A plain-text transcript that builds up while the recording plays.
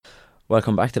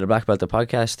Welcome back to the Black Belt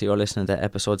podcast. You're listening to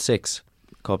episode 6.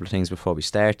 A couple of things before we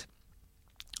start.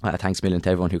 Thanks a million to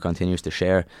everyone who continues to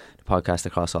share the podcast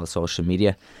across all social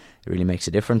media. It really makes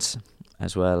a difference.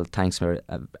 As well, thanks for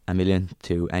a million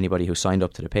to anybody who signed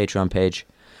up to the Patreon page.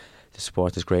 The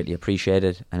support is greatly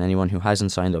appreciated, and anyone who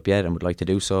hasn't signed up yet and would like to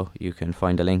do so, you can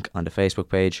find a link on the Facebook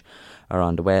page or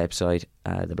on the website,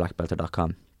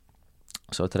 theblackbelter.com.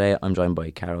 So today I'm joined by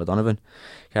Caradh Donovan.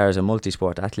 Caradh is a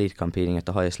multi-sport athlete competing at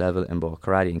the highest level in both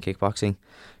karate and kickboxing.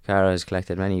 Caradh has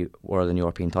collected many world and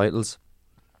European titles.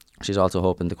 She's also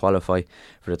hoping to qualify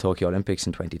for the Tokyo Olympics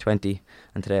in 2020,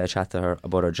 and today I chat to her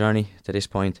about her journey to this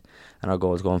point and our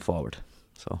goals going forward.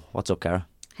 So what's up, Caradh?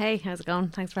 Hey, how's it going?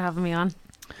 Thanks for having me on.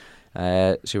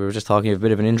 So we were just talking, you have a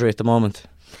bit of an injury at the moment.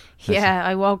 Yeah,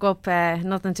 I woke up,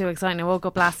 nothing too exciting. I woke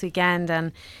up last weekend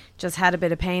and just had a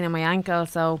bit of pain in my ankle.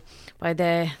 So by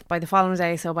the following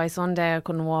day, so by Sunday, I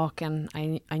couldn't walk, and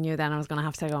I knew then I was going to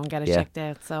have to go and get it checked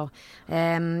out. So I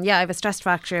have a stress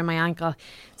fracture in my ankle.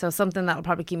 So something that'll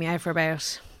probably keep me out for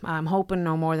about, I'm hoping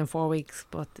no more than 4 weeks,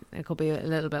 but it could be a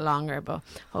little bit longer. But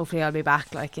hopefully I'll be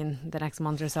back like in the next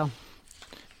month or so.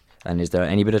 And is there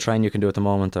any bit of training you can do at the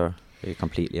moment, or are you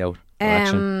completely out?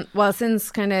 Well,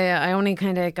 since I only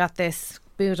got this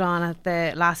boot on at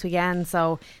the last weekend,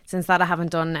 so since that I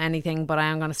haven't done anything, but I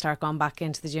am going to start going back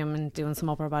into the gym and doing some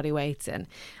upper body weights, and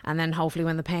then hopefully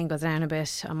when the pain goes down a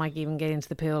bit, I might even get into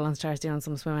the pool and start doing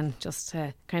some swimming, just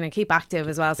to kind of keep active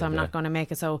as well, so I'm not going to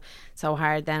make it so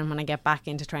hard then when I get back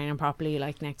into training properly,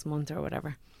 like next month or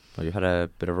whatever. Well, you had a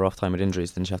bit of a rough time with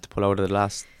injuries. Didn't you have to pull out of the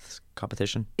last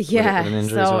competition? Yeah,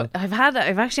 so I've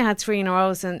actually had 3 in a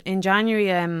row. So in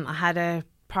January, I had a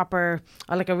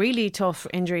really tough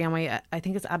injury on my, I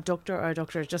think it's abductor or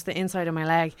adductor, just the inside of my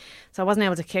leg. So I wasn't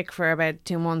able to kick for about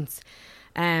 2 months.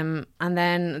 And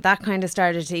then that kind of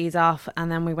started to ease off,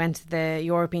 and then we went to the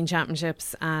European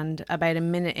Championships, and about a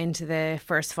minute into the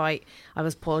first fight, I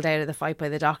was pulled out of the fight by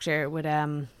the doctor with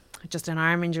just an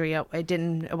arm injury.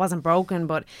 It wasn't broken,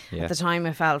 but at the time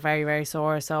it felt very, very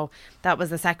sore. So that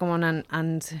was the second one,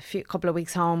 and a couple of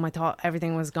weeks home I thought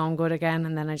everything was going good again,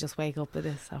 and then I just wake up with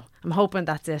this. So I'm hoping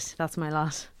that's it. That's my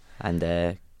lot.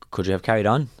 And could you have carried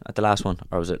on at the last one,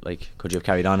 or was it like, could you have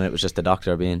carried on and it was just the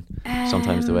doctor being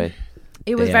sometimes the way?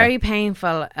 It was very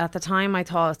painful at the time. I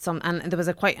thought and there was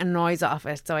quite a noise off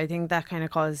it, so I think that kind of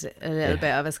caused a little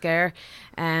bit of a scare.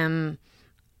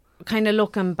 Kind of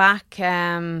looking back,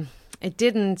 it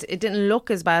didn't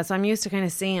look as bad. So I'm used to kind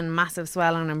of seeing massive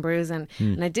swelling and bruising,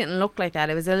 and it didn't look like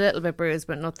that. It was a little bit bruised,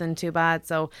 but nothing too bad.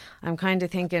 So I'm kind of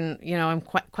thinking, I'm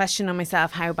questioning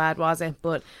myself, how bad was it?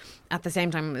 But at the same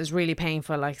time, it was really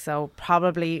painful. Like, so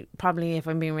probably if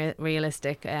I'm being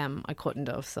realistic, I couldn't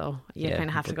have. So you kind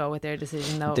of have to go with their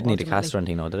decision, though. Didn't need a cast or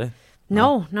anything, though, did it?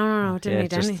 No. Didn't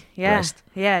need any. Rest.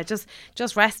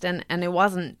 Just rest, and it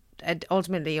wasn't.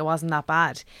 Ultimately, it wasn't that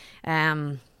bad.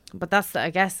 But that's,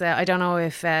 I guess, I don't know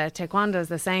if taekwondo is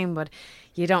the same, but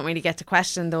you don't really get to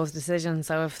question those decisions.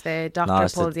 So if the doctor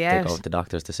pulls you out, they go with the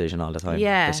doctor's decision all the time.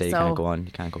 Yeah, they say you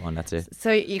can't go on, that's it.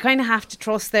 So you kind of have to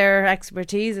trust their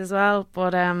expertise as well,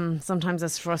 but sometimes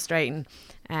it's frustrating.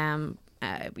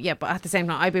 But at the same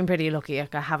time, I've been pretty lucky.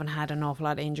 Like, I haven't had an awful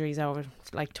lot of injuries over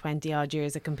like 20 odd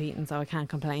years of competing, so I can't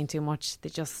complain too much. They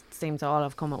just seem to all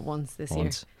have come at once this year.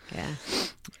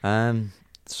 Yeah.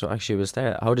 So actually, was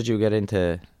there? How did you get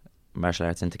into martial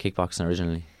arts, into kickboxing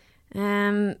originally?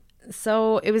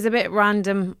 So it was a bit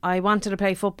random. I wanted to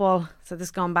play football, so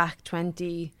this gone back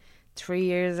 23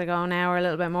 years ago now, or a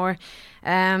little bit more.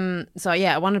 So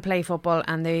yeah, I wanted to play football,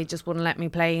 and they just wouldn't let me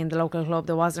play in the local club.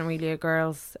 There wasn't really a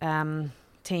girls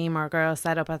team or girls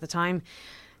set up at the time.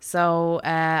 So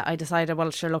I decided, well,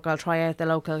 sure, look, I'll try out the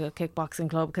local kickboxing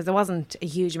club, because there wasn't a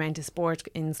huge amount of sport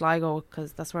in Sligo,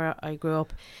 because that's where I grew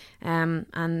up.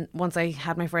 And once I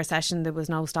had my first session, there was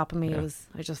no stopping me.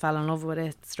 I just fell in love with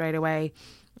it straight away.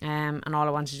 And all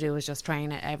I wanted to do was just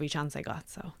train at every chance I got.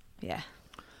 So yeah.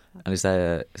 And is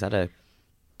that a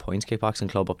points kickboxing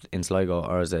club up in Sligo,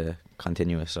 or is it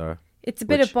continuous, or? It's a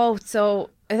bit of both. So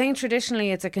I think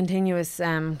traditionally it's a continuous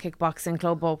kickboxing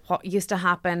club, but what used to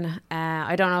happen,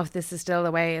 I don't know if this is still the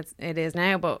way it is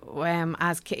now, but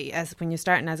as when you're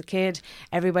starting as a kid,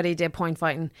 everybody did point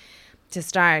fighting to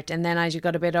start, and then as you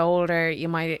got a bit older, you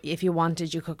might, if you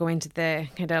wanted, you could go into the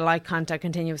kind of light contact,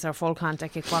 continuous or full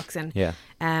contact kickboxing.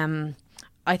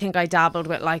 I think I dabbled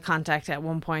with light contact at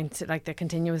one point, like the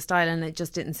continuous style, and it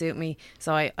just didn't suit me.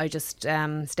 So I just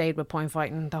stayed with point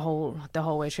fighting the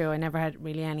whole way through. I never had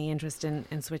really any interest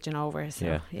in switching over.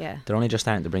 So yeah. They're only just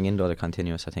starting to bring in the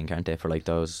continuous, I think, aren't they? For like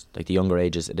those, like the younger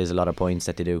ages, it is a lot of points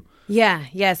that they do.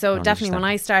 Yeah. So definitely when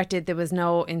I started, there was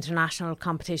no international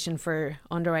competition for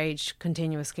underage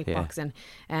continuous kickboxing.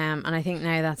 And I think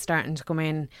now that's starting to come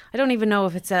in. I don't even know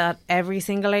if it's at every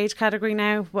single age category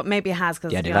now, but maybe it has.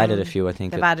 Cause they've added a few, I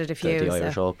think. They've added a few. The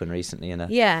Irish Open recently and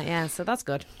that. Yeah, so that's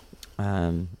good.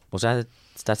 Is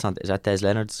that Des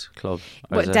Leonard's club?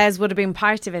 But Des would have been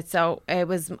part of it. So it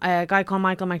was a guy called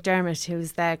Michael McDermott,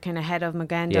 who's the kind of head of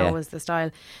Magendo, was the style.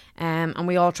 And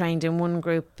we all trained in one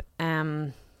group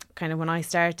kind of when I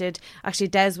started. Actually,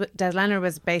 Des Leonard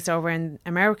was based over in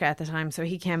America at the time, so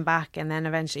he came back and then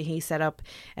eventually he set up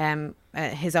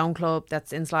his own club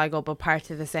that's in Sligo, but part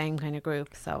of the same kind of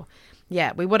group. So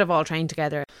yeah, we would have all trained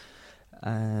together.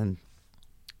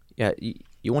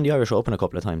 You won the Irish Open a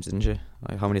couple of times, didn't you?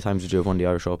 Like, how many times did you have won the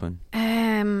Irish Open?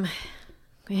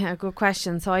 Yeah, good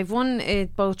question. So I've won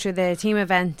it both through the team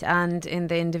event and in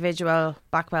the individual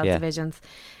black belt divisions.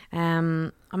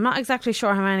 I'm not exactly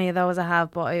sure how many of those I have,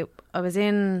 but I was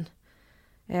in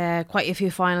quite a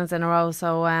few finals in a row.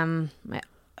 So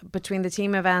between the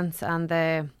team events and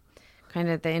the kind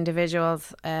of the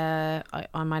individuals, I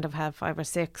might have had 5 or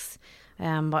 6. But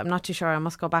I'm not too sure. I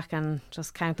must go back and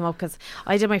just count them up, because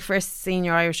I did my first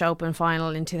senior Irish Open final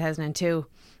in 2002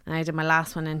 and I did my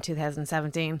last one in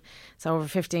 2017. So over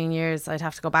 15 years I'd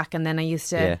have to go back, and then I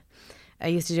used to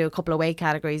do a couple of weight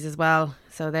categories as well.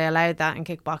 So they allowed that in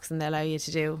kickboxing. They allow you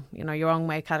to do, your own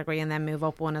weight category and then move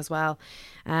up one as well.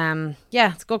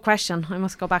 It's a good question. I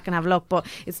must go back and have a look, but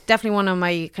it's definitely one of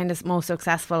my kind of most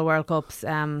successful World Cups.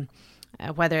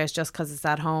 Whether it's just because it's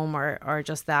at home or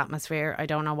just the atmosphere, I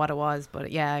don't know what it was, but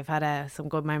yeah, I've had some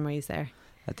good memories there.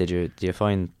 Do you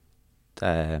find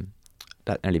that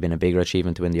nearly been a bigger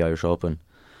achievement to win the Irish Open,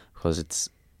 because it's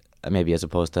maybe as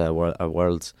opposed to a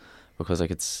Worlds, because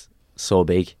like it's so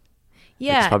big?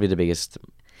 Yeah, it's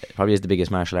probably is the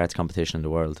biggest martial arts competition in the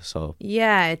world. So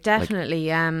yeah, definitely.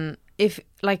 If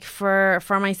like for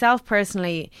myself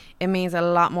personally, it means a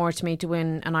lot more to me to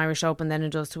win an Irish Open than it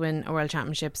does to win a World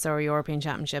Championships or a European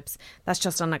Championships. That's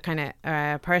just on a kind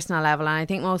of personal level, and I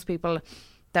think most people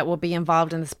that would be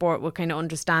involved in the sport would kind of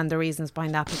understand the reasons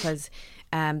behind that, because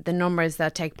the numbers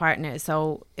that take part in it is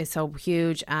so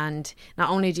huge, and not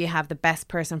only do you have the best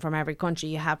person from every country,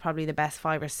 you have probably the best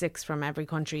 5 or 6 from every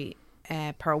country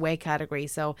per weight category.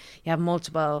 So you have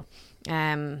multiple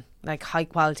like high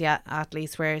quality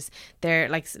athletes, whereas they're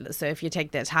like, so if you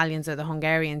take the Italians or the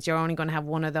Hungarians, you're only going to have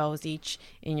one of those each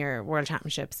in your World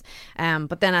Championships.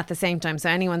 But then at the same time, so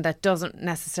anyone that doesn't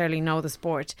necessarily know the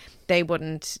sport,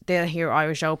 they'll hear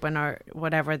Irish Open or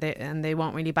whatever, and they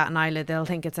won't really bat an eyelid. They'll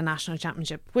think it's a national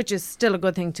championship, which is still a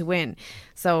good thing to win.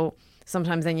 So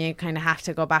sometimes then you kind of have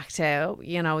to go back to,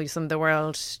 some of the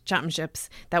world championships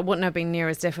that wouldn't have been near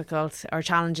as difficult or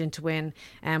challenging to win,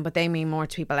 but they mean more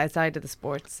to people outside of the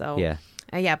sport. So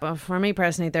but for me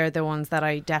personally, they're the ones that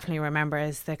I definitely remember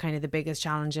as the kind of the biggest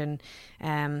challenging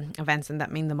events, and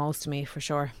that mean the most to me for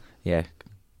sure. Yeah,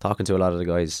 talking to a lot of the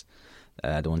guys,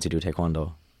 the ones who do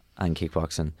taekwondo and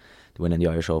kickboxing, winning the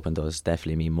Irish Open does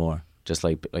definitely mean more. Just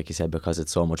like you said, because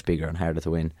it's so much bigger and harder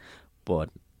to win. But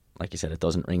like you said, it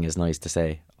doesn't ring as nice to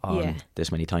say,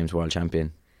 this many times world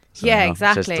champion. So,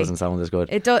 exactly. It just doesn't sound as good.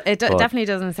 It definitely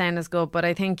doesn't sound as good. But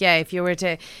I think, if you were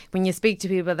to, when you speak to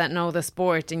people that know the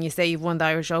sport and you say you've won the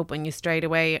Irish Open, you straight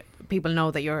away, people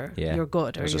know that you're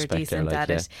good or you're decent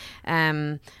at it.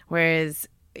 Whereas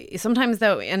sometimes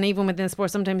though, and even within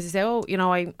sport, sometimes you say,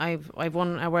 I've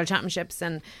won a World Championships,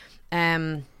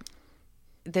 and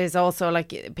there's also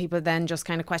like people then just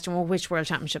kind of question, well, which World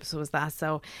Championships was that?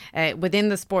 So within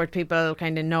the sport, people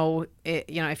kind of know,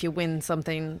 if you win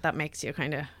something, that makes you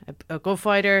kind of a good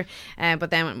fighter, but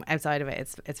then outside of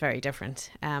it, it's very different.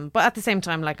 But at the same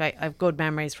time, like I have good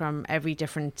memories from every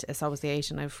different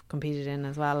association I've competed in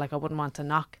as well. Like I wouldn't want to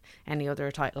knock any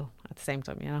other title at the same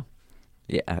time,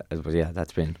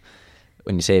 that's been,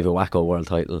 when you say a Wacko world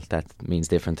title, that means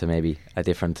different to maybe a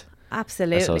different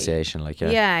association,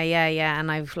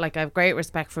 and I've great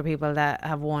respect for people that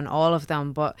have won all of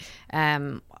them, but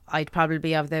I'd probably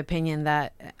be of the opinion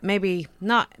that maybe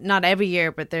not every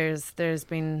year, but there's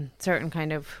been certain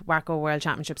kind of Wacko World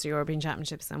Championships or European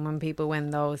Championships, and when people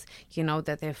win those,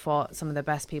 that they've fought some of the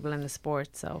best people in the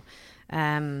sport. So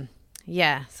but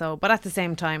at the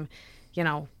same time,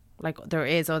 like there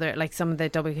is other, like some of the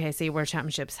WKC World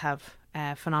Championships have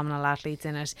phenomenal athletes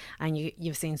in it, and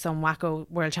you've seen some wacko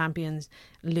world champions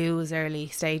lose early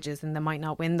stages and they might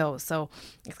not win those, so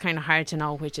it's kind of hard to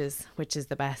know which is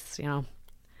the best, you know.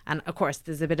 And of course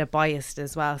there's a bit of bias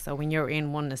as well, so when you're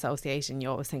in one association you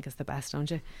always think it's the best,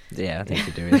 don't you? Yeah, I think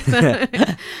you do.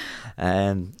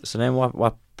 So then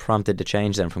what prompted the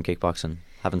change then from kickboxing,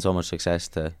 having so much success,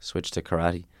 to switch to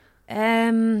karate?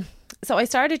 So I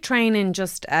started training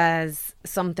just as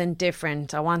something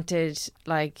different. I wanted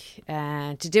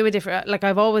to do a different,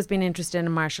 I've always been interested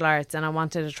in martial arts and I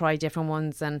wanted to try different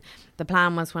ones, and the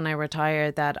plan was when I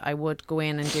retired that I would go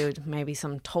in and do maybe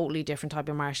some totally different type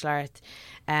of martial arts.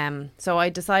 So I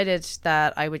decided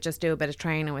that I would just do a bit of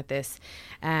training with this.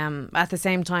 At the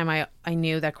same time, I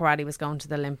knew that karate was going to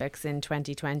the Olympics in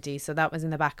 2020, so that was in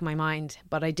the back of my mind,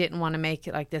 but I didn't want to make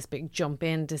it like this big jump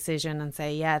in decision and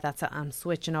say, yeah, that's it, I'm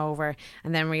switching over,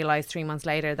 and then realise 3 months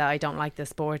later that I don't like the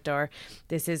sport, or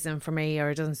this isn't for me, or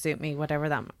it doesn't suit me, whatever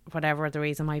the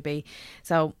reason might be.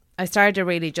 So I started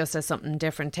really just as something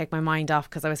different, take my mind off,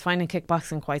 because I was finding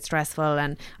kickboxing quite stressful,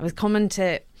 and I was coming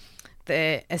to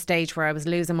a stage where I was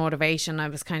losing motivation. I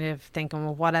was kind of thinking,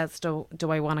 well, what else do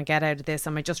I want to get out of this?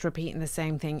 Am I just repeating the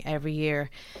same thing every year?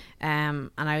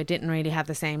 And I didn't really have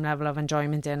the same level of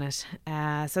enjoyment in it.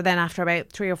 So then after about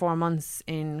 3 or 4 months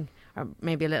or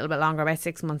maybe a little bit longer, about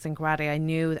 6 months in karate, I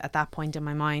knew at that point in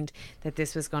my mind that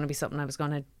this was going to be something I was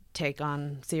going to take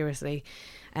on seriously.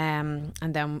 And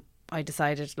then I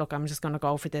decided, look, I'm just going to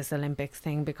go for this Olympics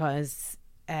thing, because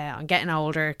I'm getting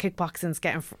older. Kickboxing's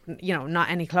getting, not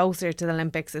any closer to the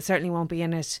Olympics. It certainly won't be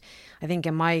in it, I think,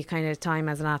 in my kind of time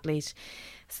as an athlete.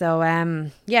 So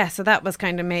so that was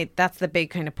kind of that's the big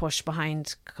kind of push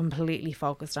behind completely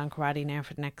focused on karate now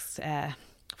for the next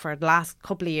for the last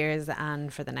couple of years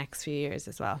and for the next few years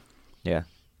as well. Yeah,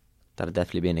 that'd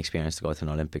definitely be an experience to go to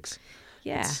an Olympics.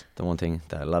 Yeah, it's the one thing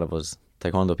that a lot of us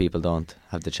taekwondo people don't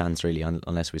have the chance really,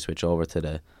 unless we switch over to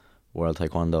the World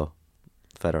Taekwondo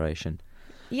Federation.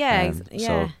 Yeah,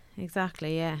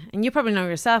 exactly. Yeah, and you probably know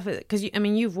yourself, because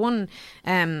you've won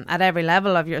at every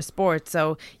level of your sport,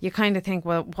 so you kind of think,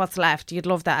 well, what's left? You'd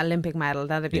love that Olympic medal.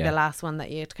 That'd be the last one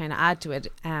that you'd kind of add to it.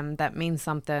 That means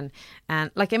something,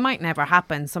 and it might never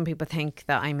happen. Some people think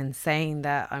that I'm insane,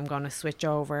 that I'm going to switch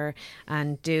over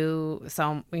and do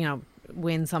some,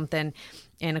 win something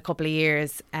in a couple of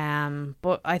years.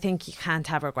 But I think you can't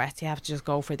have regrets. You have to just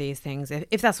go for these things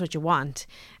if that's what you want.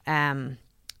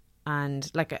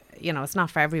 And it's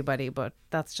not for everybody, but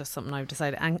that's just something I've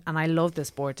decided. And I love the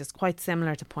sport. It's quite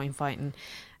similar to point fighting.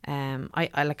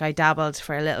 I dabbled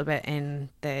for a little bit in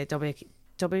the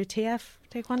WTF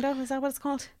Taekwondo. Is that what it's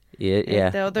called?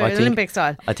 Yeah. The Olympic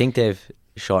style. I think they've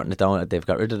shortened it down. They've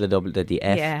got rid of the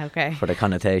F. Yeah, okay. For the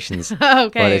connotations. Okay,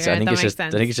 but I think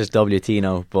it's just WT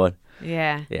now. But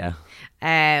yeah.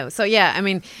 So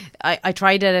I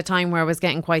tried at a time where I was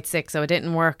getting quite sick, so it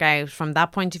didn't work out from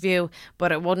that point of view,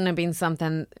 but it wouldn't have been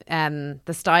something,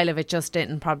 the style of it just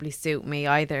didn't probably suit me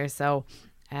either. So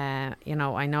I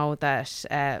know that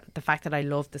the fact that I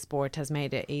love the sport has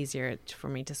made it easier for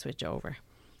me to switch over.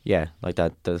 Yeah, like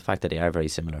that, the fact that they are very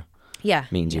similar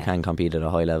means you can compete at a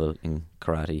high level in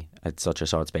karate at such a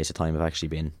short space of time of actually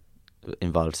being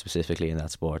involved specifically in that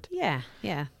sport. Yeah,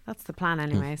 that's the plan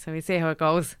anyway. So we see how it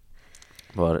goes.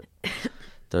 But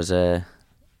there's a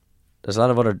lot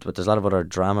of other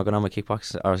drama going on with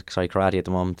karate at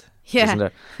the moment. Yeah,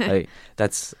 isn't there?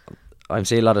 I'm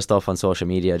seeing a lot of stuff on social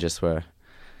media just where,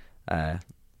 the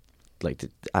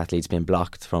athletes being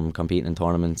blocked from competing in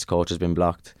tournaments, coaches being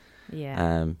blocked.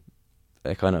 Yeah.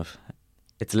 It's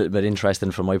a little bit interesting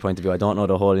from my point of view. I don't know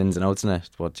the whole ins and outs in it,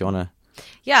 but do you wanna?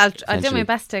 Yeah, I'll do my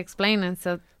best to explain it.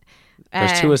 So.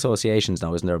 There's two associations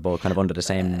now, isn't there? Both kind of under the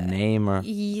same name, or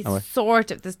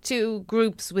sort of. There's two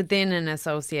groups within an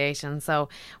association. So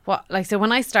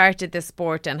when I started this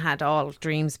sport and had all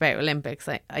dreams about Olympics,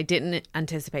 I didn't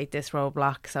anticipate this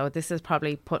roadblock. So this has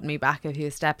probably put me back a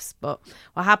few steps. But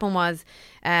what happened was,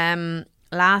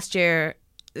 last year,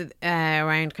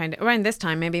 around this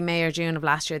time, maybe May or June of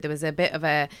last year, there was a bit of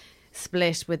a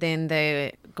split within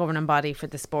the governing body for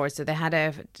the sport. So they had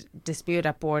a dispute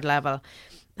at board level.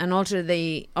 And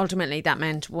ultimately that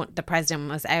meant the president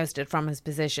was ousted from his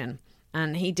position,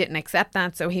 and he didn't accept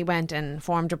that, so he went and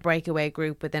formed a breakaway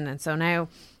group within it. So now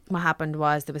what happened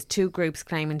was there was two groups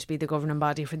claiming to be the governing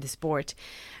body for the sport,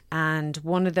 and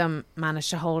one of them managed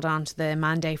to hold on to the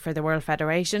mandate for the World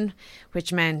Federation,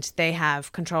 which meant they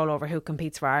have control over who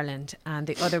competes for Ireland, and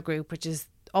the other group, which is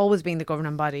always been the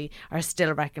governing body, are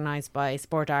still recognised by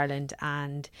Sport Ireland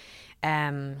and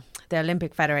the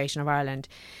Olympic Federation of Ireland.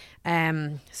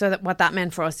 So what that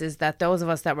meant for us is that those of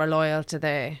us that were loyal to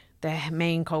the the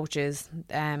main coaches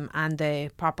and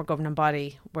the proper governing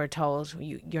body were told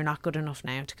you're not good enough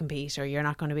now to compete, or you're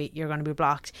going to be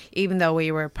blocked, even though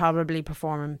we were probably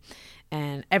performing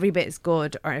and every bit as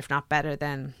good, or if not better,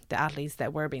 than the athletes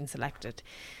that were being selected.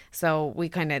 So we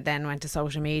kind of then went to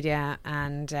social media,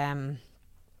 and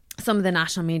some of the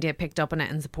national media picked up on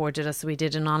it and supported us. So we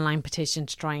did an online petition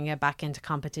to try and get back into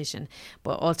competition.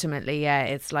 But ultimately,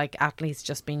 it's like athletes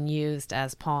just being used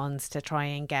as pawns to try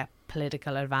and get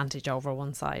political advantage over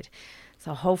one side.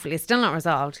 So hopefully it's still not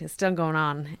resolved. It's still going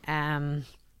on.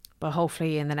 But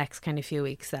hopefully in the next kind of few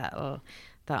weeks that'll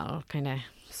kind of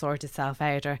sort itself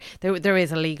out. Or there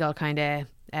is a legal kind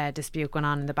of dispute going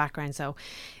on in the background. So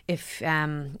if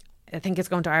I think it's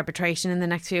going to arbitration in the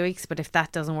next few weeks, but if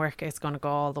that doesn't work, it's going to go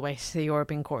all the way to the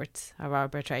European Courts of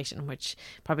Arbitration, which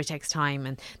probably takes time.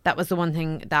 And that was the one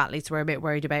thing the athletes were a bit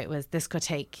worried about, was this could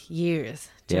take years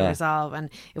to resolve. And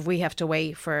if we have to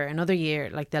wait for another year,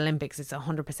 like the Olympics, it's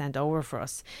 100% over for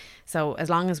us. So as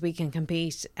long as we can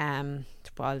compete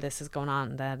while this is going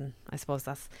on, then I suppose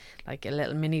that's like a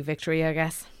little mini victory, I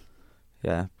guess.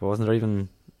 Yeah, but wasn't there even...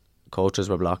 coaches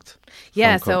were blocked? We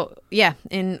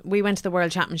went to the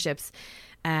World Championships,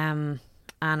 and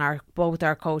both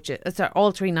our coaches,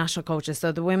 all three national coaches.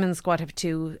 So the women's squad have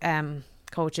two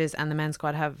coaches, and the men's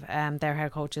squad have their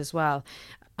head coach as well,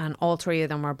 and all three of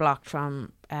them were blocked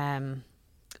from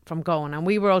going, and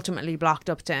we were ultimately blocked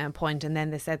up to a point, and then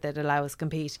they said they'd allow us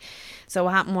compete. So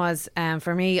what happened was,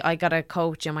 for me, I got a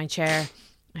coach in my chair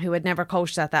who had never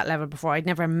coached at that level before. I'd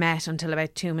never met until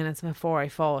about 2 minutes before I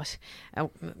fought,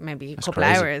 maybe a couple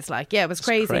hours. It was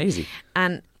crazy.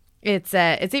 And it's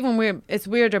even weird. It's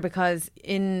weirder because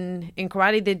in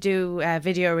karate they do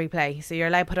video replay, so you're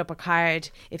allowed to put up a card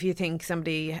if you think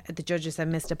the judges have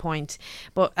missed a point.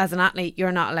 But as an athlete,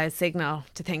 you're not allowed signal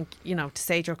to think, to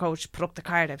say to your coach, put up the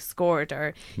card, I've scored,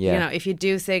 or if you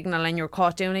do signal and you're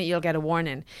caught doing it, you'll get a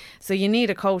warning. So you need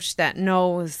a coach that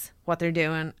knows what they're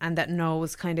doing and that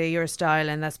knows kind of your style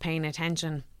and that's paying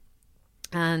attention.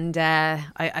 And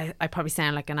I probably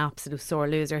sound like an absolute sore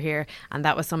loser here, and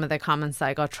that was some of the comments that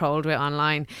I got trolled with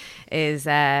online, is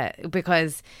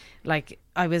because like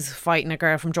I was fighting a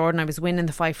girl from Jordan. I was winning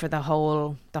the fight for the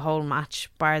whole match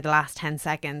bar the last 10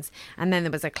 seconds, and then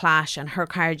there was a clash, and her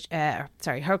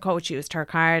coach used her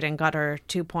card and got her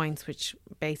 2 points, which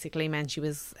basically meant she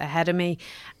was ahead of me,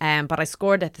 but I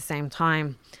scored at the same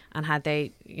time. And had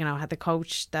the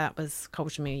coach that was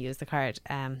coaching me use the card,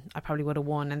 I probably would have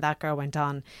won. And that girl went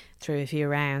on through a few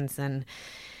rounds, and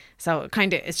so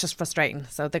it's just frustrating.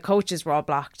 So the coaches were all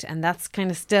blocked, and that's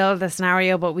kind of still the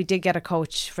scenario. But we did get a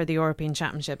coach for the European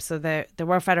Championship, so the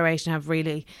World Federation have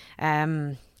really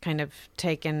kind of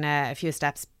taken a few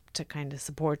steps to kind of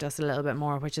support us a little bit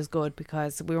more, which is good,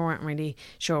 because we weren't really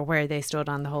sure where they stood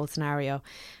on the whole scenario.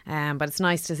 But it's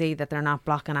nice to see that they're not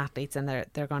blocking athletes, and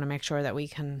they're going to make sure that we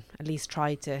can at least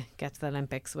try to get to the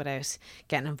Olympics without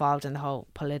getting involved in the whole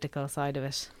political side of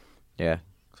it. Yeah,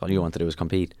 so all you want to do is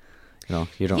compete. You don't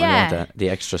really want the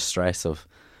extra stress of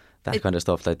that kind of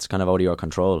stuff that's kind of out of your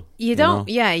control. You don't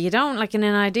like, in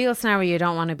an ideal scenario you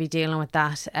don't want to be dealing with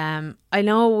that. I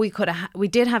know we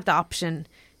did have the option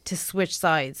to switch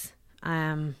sides,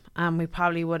 and we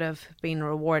probably would have been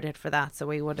rewarded for that, so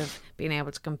we would have been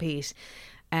able to compete.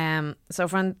 So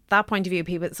from that point of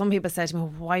view, some people said to me,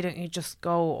 why don't you just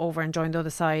go over and join the other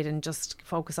side and just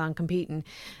focus on competing?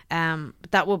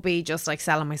 But that would be just like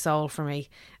selling my soul for me.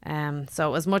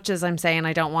 So as much as I'm saying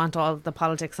I don't want all the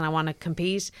politics and I want to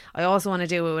compete, I also want to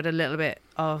do it with a little bit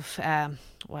of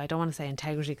I don't want to say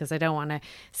integrity, because I don't want to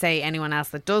say anyone else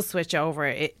that does switch over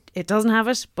it doesn't have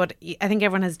it, but I think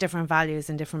everyone has different values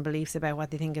and different beliefs about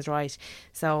what they think is right.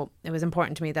 So it was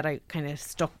important to me that I kind of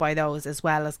stuck by those as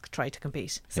well as try to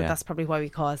compete. So that's probably why we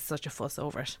caused such a fuss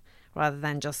over it, rather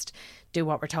than just do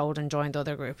what we're told and join the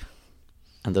other group.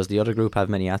 And does the other group have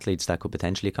many athletes that could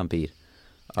potentially compete,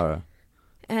 or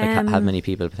have many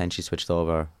people potentially switched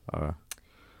over? Or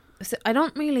so I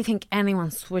don't really think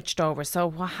anyone switched over. So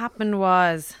what happened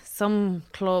was, some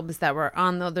clubs that were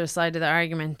on the other side of the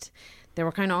argument, they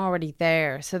were kind of already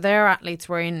there. So their athletes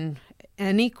were in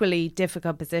an equally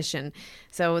difficult position.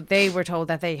 So they were told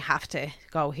that they have to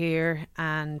go here,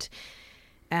 and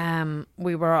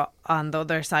we were on the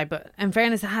other side. But in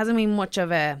fairness, it hasn't been much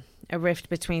of a rift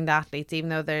between the athletes, even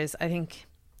though there's, I think,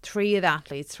 3 of the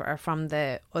athletes are from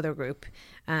the other group.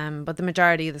 But the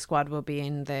majority of the squad will be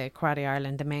in the Karate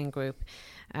Ireland, the main group.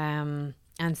 And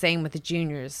same with the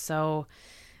juniors. So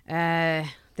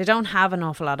they don't have an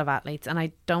awful lot of athletes, and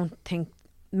I don't think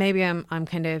maybe I'm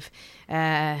kind of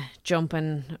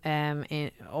jumping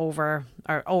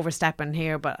overstepping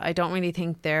here, but I don't really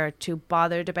think they're too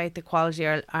bothered about the quality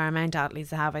or amount of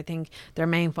athletes they have. I think their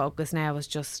main focus now is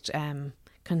just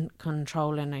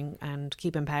controlling and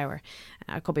keeping power.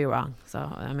 I could be wrong, so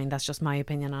I mean that's just my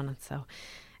opinion on it. So,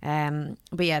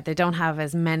 but yeah, they don't have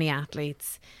as many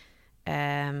athletes,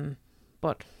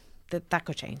 but that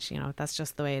could change. That's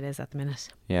just the way it is at the minute.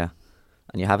 Yeah.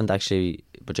 And you haven't actually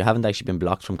been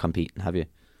blocked from competing, have you?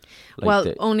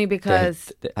 Only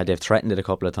because they've threatened it a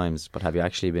couple of times, but have you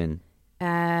actually been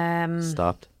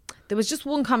stopped? There was just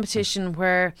one competition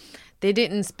where they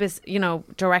didn't,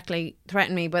 directly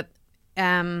threaten me, but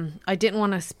I didn't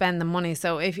want to spend the money.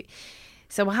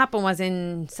 So what happened was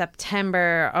in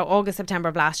August, September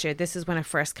of last year, this is when it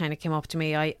first kind of came up to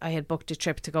me. I had booked a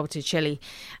trip to go to Chile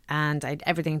and I'd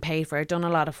everything paid for it, done a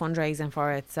lot of fundraising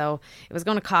for it. So it was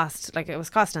going to cost, it was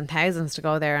costing thousands to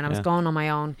go there, and I was going on my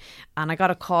own. And I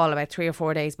got a call about 3 or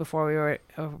 4 days before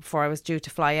I was due to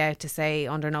fly out to say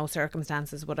under no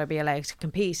circumstances would I be allowed to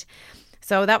compete.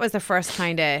 So that was the first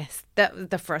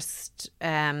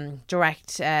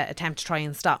direct attempt to try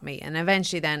and stop me. And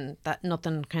eventually then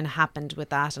nothing kind of happened with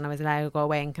that, and I was allowed to go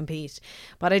away and compete.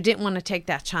 But I didn't want to take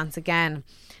that chance again.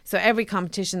 So every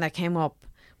competition that came up,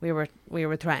 we were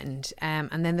threatened.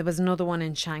 And then there was another one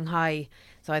in Shanghai.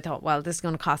 So I thought, well, this is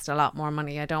going to cost a lot more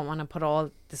money. I don't want to put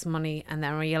all this money and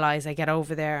then realise I get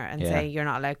over there and say you're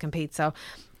not allowed to compete. So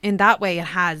in that way, it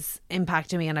has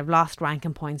impacted me, and I've lost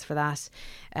ranking points for that.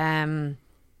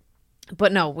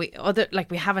 But no, we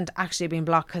haven't actually been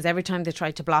blocked, because every time they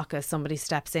try to block us, somebody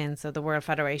steps in. So the World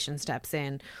Federation steps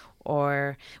in,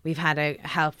 or we've had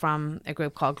help from a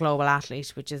group called Global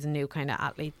Athlete, which is a new kind of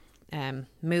athlete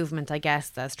movement, I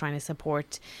guess, that's trying to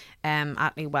support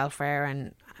athlete welfare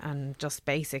and just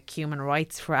basic human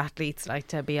rights for athletes, like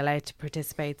to be allowed to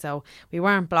participate. So we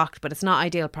weren't blocked, but it's not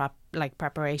ideal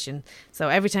preparation. So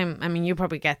every time, I mean, you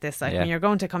probably get this, when you're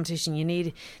going to a competition, you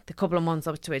need the couple of months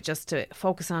up to it just to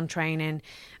focus on training.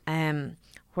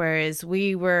 Whereas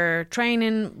we were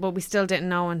training, but we still didn't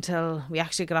know until we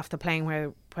actually got off the plane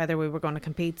whether we were going to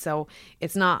compete. So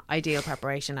it's not ideal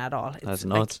preparation at all. That's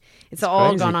nuts. It's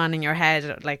all crazy. Going on in your head.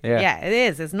 It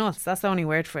is. It's nuts. That's the only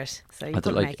word for it. So you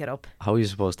couldn't make it up. How are you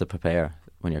supposed to prepare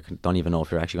when you don't even know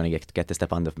if you're actually going to get to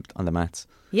step on the mats?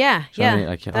 Yeah, I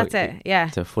mean? That's it. Yeah.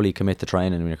 To fully commit to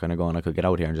training when you're kind of going, I could get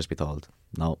out here and just be told,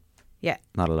 no. Yeah.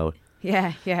 Not allowed.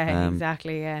 Yeah,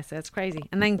 exactly. Yeah, so it's crazy.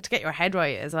 And then to get your head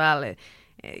right as well.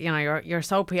 You're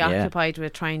so preoccupied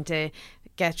with trying to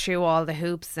get through all the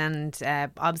hoops and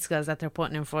obstacles that they're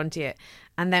putting in front of you,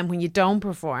 and then when you don't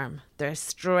perform, they're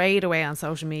straight away on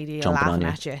social media laughing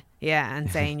at you,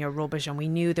 and saying you're rubbish, and we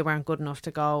knew they weren't good enough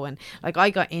to go. And I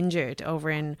got injured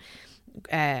over in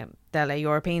the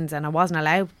Europeans, and I wasn't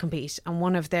allowed to compete, and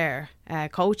one of their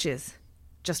coaches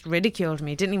just ridiculed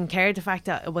me, didn't even care the fact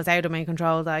that it was out of my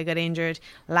control that I got injured,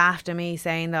 laughed at me,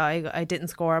 saying that I didn't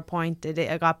score a point,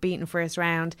 I got beaten first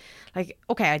round.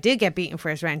 Okay, I did get beaten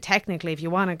first round technically if you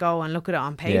want to go and look at it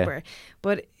on paper,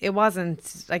 but it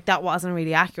wasn't, that wasn't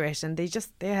really accurate, and they're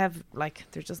just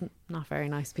not very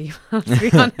nice people, to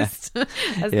be honest.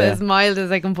 As mild as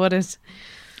I can put it.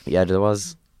 Yeah, there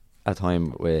was a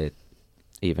time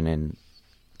even in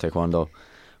Taekwondo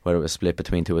where it was split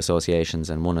between two associations,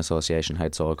 and one association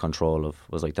had sole control of,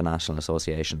 the National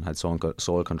Association, had sole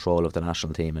control of the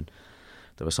national team, and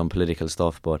there was some political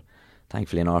stuff, but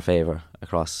thankfully in our favour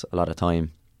across a lot of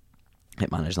time,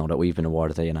 it managed now that we've been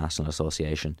awarded a National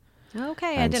Association.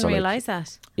 Okay, and I didn't realise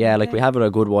that. Yeah, we have it a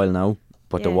good while now,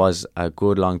 but there was a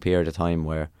good long period of time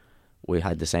where we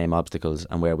had the same obstacles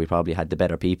and where we probably had the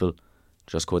better people,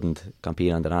 just couldn't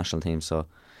compete on the national team, so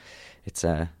it's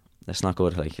not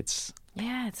good,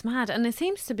 Yeah, it's mad. And it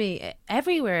seems to be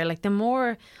everywhere. The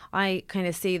more I kind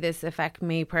of see this affect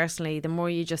me personally, the more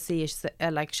you just see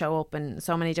it show up in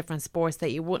so many different sports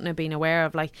that you wouldn't have been aware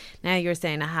of. Now you're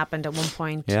saying it happened at one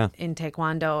point in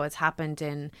Taekwondo. It's happened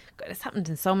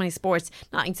in so many sports.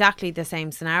 Not exactly the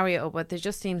same scenario, but there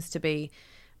just seems to be,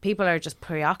 people are just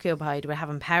preoccupied with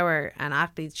having power, and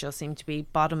athletes just seem to be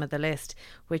bottom of the list,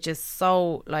 which is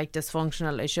so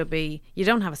dysfunctional. It should be, you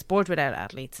don't have a sport without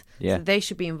athletes. So they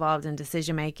should be involved in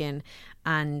decision making,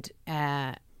 and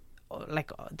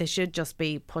they should just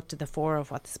be put to the fore of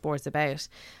what the sport's about.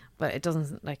 But it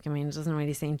doesn't, it doesn't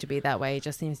really seem to be that way. It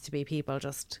just seems to be people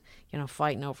just,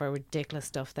 fighting over ridiculous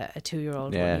stuff that a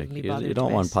 2-year-old wouldn't even be bothered. You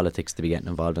don't want politics to be getting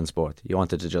involved in sport. You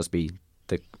want it to just be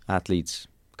the athletes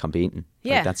competing.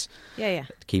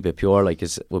 Keep it pure,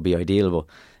 would be ideal, but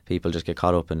people just get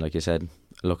caught up in, like you said,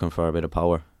 looking for a bit of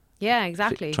power. Yeah,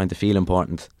 exactly. Trying to feel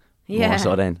important more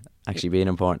so than actually being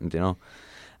important,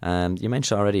 You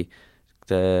mentioned already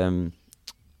Caradh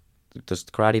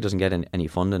doesn't get any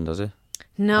funding, does it?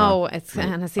 No, it's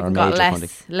even got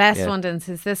less Yeah. funding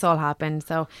since this all happened.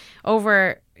 So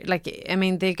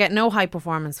they get no high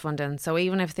performance funding. So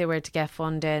even if they were to get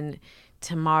funding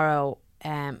tomorrow,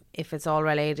 if it's all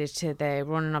related to the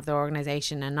running of the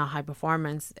organisation and not high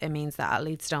performance, it means that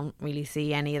athletes don't really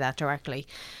see any of that directly.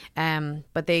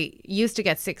 But they used to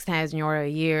get €6,000 a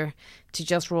year to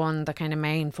just run the kind of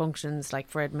main functions, like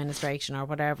for administration or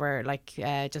whatever, like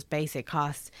just basic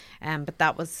costs. But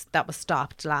that was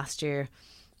stopped last year,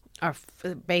 or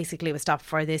basically was stopped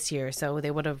for this year. So they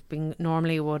would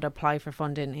apply for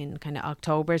funding in kind of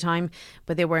October time,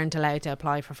 but they weren't allowed to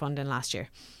apply for funding last year.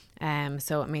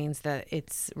 So it means that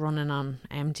it's running on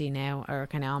empty now, or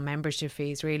kind of on membership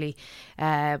fees really.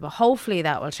 But hopefully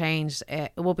that will change.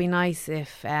 It would be nice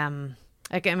if,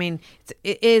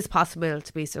 it is possible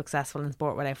to be successful in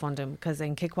sport without funding, because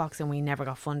in kickboxing we never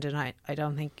got funding. I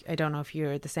don't know if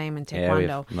you're the same in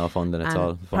taekwondo. Yeah, no funding at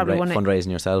all. Probably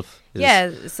fundraising yourself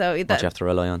is so what you have to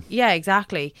rely on. Yeah,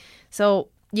 exactly. So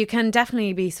you can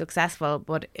definitely be successful,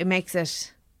 but it makes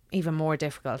it even more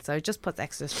difficult. So it just puts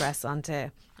extra stress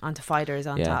onto fighters,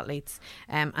 onto athletes,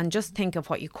 and just think of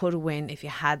what you could win if you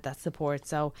had that support.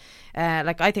 So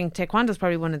I think taekwondo is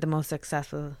probably one of the most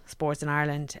successful sports in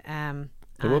Ireland.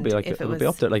 It would be it would be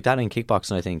up there like that in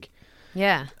kickboxing, I think.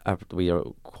 Yeah, we are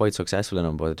quite successful in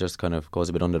them, but it just kind of goes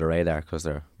a bit under the radar because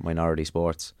they're minority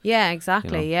sports. Yeah,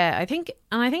 exactly. Yeah, I think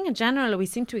in general we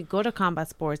seem to be good at combat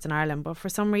sports in Ireland, but for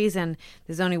some reason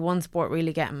there's only one sport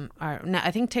really getting.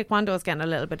 I think taekwondo is getting a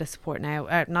little bit of support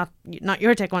now. Not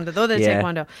your taekwondo, the other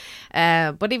taekwondo.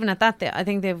 But even at that, I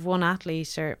think they've one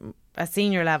athlete or a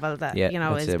senior level that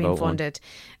is being funded.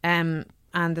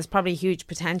 And there's probably huge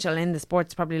potential in the sport.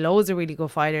 There's probably loads of really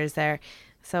good fighters there.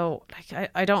 So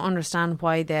I don't understand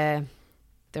why they're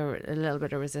a little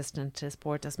bit resistant to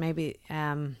sport. As maybe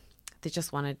they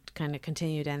just want to kind of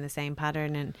continue down the same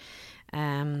pattern,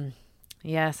 and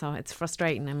so it's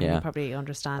frustrating. I mean, you probably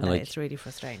understand that it's really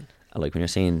frustrating. Like when you're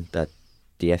saying that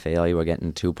the FAI were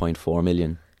getting 2.4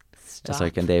 million, Stop. it's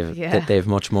like, and they've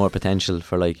much more potential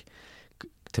for like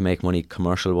to make money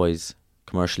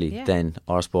commercially than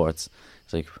our sports.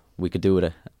 It's like we could do with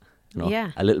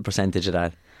a little percentage of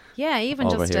that. Yeah, even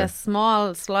just a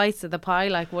small slice of the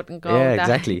pie wouldn't go. Yeah,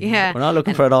 exactly. Yeah. We're not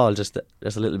looking for it all, just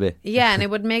a little bit. Yeah, and it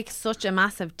would make such a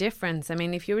massive difference. I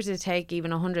mean, if you were to take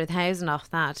even 100,000 off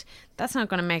that, that's not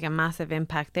going to make a massive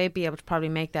impact. They'd be able to probably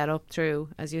make that up through,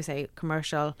 as you say,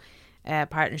 commercial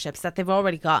partnerships that they've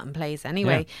already got in place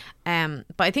anyway. But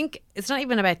I think it's not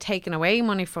even about taking away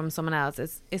money from someone else.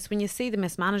 It's when you see the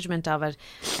mismanagement of it.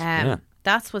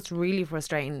 That's what's really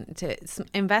frustrating. To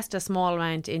invest a small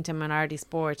amount into minority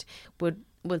sport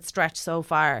would stretch so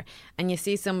far, and you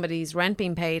see somebody's rent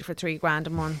being paid for $3,000 a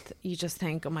month. You just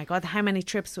think, oh my God, how many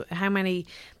trips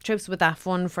would that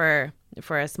fund for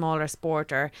a smaller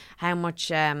sport, or how much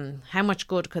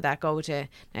good could that go to?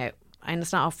 Now, and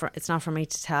it's not for me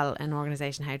to tell an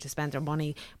organisation how to spend their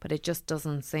money, but it just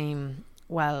doesn't seem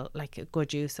like a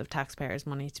good use of taxpayers'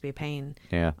 money to be paying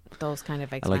those kind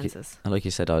of expenses. And like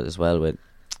you said as well,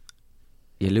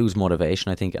 you lose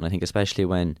motivation, I think, and I think especially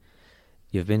when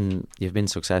you've been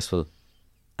successful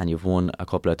and you've won a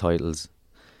couple of titles,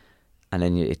 and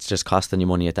then it's just costing you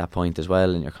money at that point as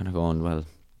well, and you're kind of going, well,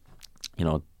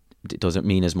 does it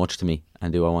mean as much to me,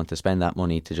 and do I want to spend that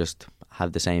money to just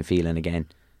have the same feeling again?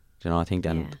 I think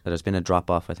then there's been a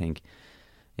drop off, I think,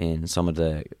 in some of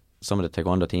the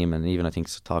taekwondo team, and even I think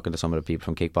talking to some of the people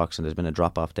from kickboxing, there's been a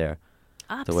drop off there.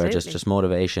 Absolutely. Where just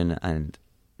motivation and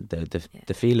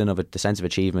the feeling of it, the sense of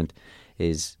achievement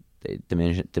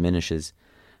diminishes,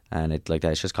 and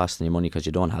it's just costing you money because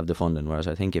you don't have the funding. Whereas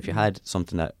I think if you had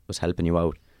something that was helping you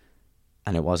out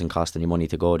and it wasn't costing you money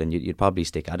to go, then you'd probably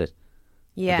stick at it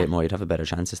a bit more. You'd have a better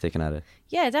chance of sticking at it.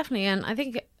 Yeah, definitely. And I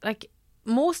think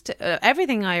most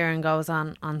everything I earn goes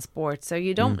on sports, so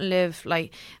you don't live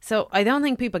so I don't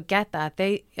think people get that.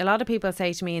 A lot of people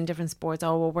say to me in different sports,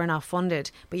 oh well, we're not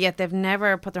funded, but yet they've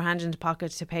never put their hand in the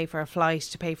pocket to pay for a flight,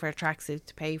 to pay for a tracksuit,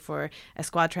 to pay for a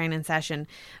squad training session.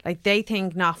 They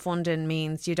think not funding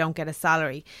means you don't get a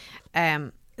salary.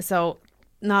 So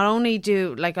not only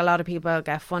do a lot of people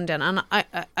get funding, and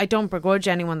I don't begrudge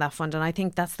anyone that funding. I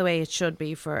think that's the way it should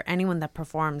be for anyone that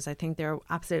performs. I think they're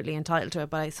absolutely entitled to it,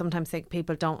 but I sometimes think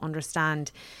people don't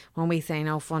understand when we say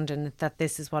no funding that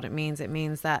this is what it means. It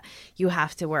means that you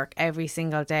have to work every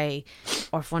single day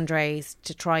or fundraise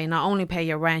to try and not only pay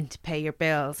your rent, pay your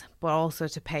bills, but also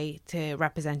to pay to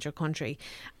represent your country.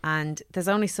 And there's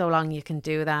only so long you can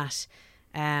do that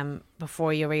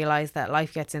before you realise that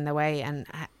life gets in the way,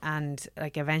 and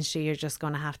like eventually you're just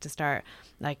going to have to start,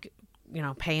 like, you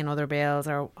know, paying other bills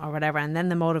or whatever, and then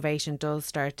the motivation does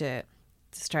start to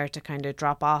kind of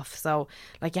drop off. So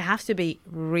like you have to be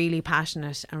really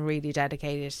passionate and really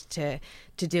dedicated to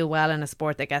do well in a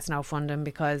sport that gets no funding,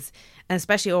 because, and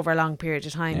especially over a long period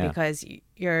of time, because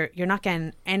you're not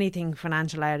getting anything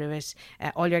financial out of it.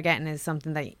 All you're getting is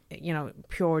something that, you know,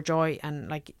 pure joy and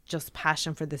like just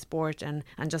passion for the sport and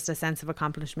just a sense of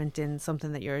accomplishment in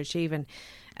something that you're achieving.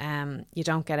 You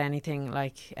don't get anything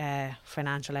like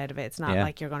financial out of it. It's not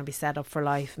like you're going to be set up for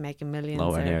life making millions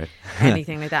or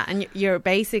anything like that. And you're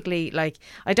basically like,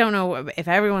 I don't know if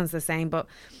everyone's the same, but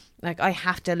like I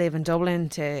have to live in Dublin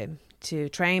to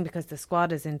train because the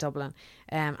squad is in Dublin,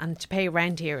 and to pay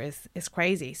rent here is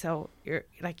crazy. So you're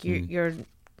like you're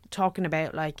talking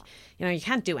about, like, you know, you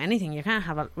can't do anything. You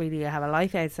can't really have a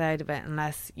life outside of it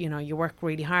unless, you know, you work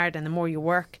really hard, and the more you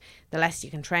work, the less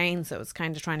you can train. So it's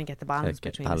kind of trying to get the balance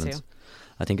between the two.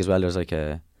 I think as well there's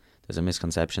a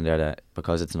misconception there that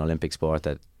because it's an Olympic sport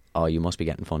that you must be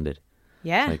getting funded.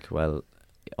 Yeah. Like, well,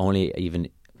 only even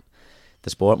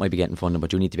the sport might be getting funded,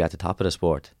 but you need to be at the top of the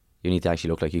sport. You need to actually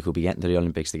look like you could be getting to the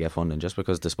Olympics to get funding. Just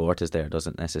because the sport is there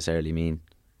doesn't necessarily mean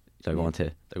they're going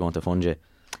to fund you.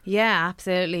 Yeah,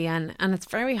 absolutely. And it's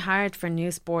very hard for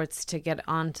new sports to get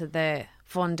onto the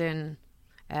funding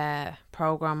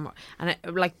program. And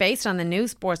like based on the new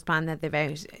sports plan that they've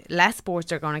out, less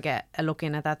sports are going to get a look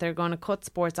in at that. They're going to cut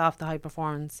sports off the high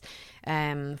performance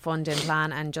funding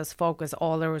plan and just focus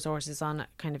all their resources on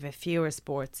kind of a fewer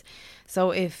sports.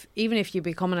 So even if you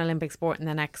become an Olympic sport in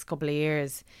the next couple of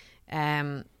years,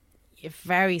 a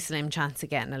very slim chance of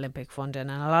getting Olympic funding.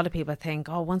 And a lot of people think,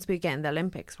 once we get in the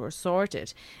Olympics, we're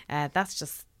sorted. That's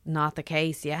just not the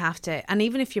case. You have to, and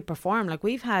even if you perform, like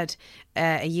we've had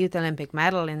a youth Olympic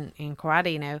medal in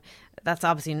Caradh now. That's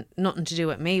obviously nothing to do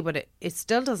with me, but it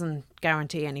still doesn't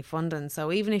guarantee any funding.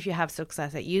 So even if you have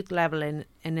success at youth level in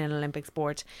an Olympic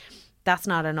sport, that's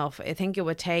not enough. I think it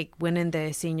would take winning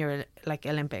the senior like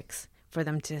Olympics for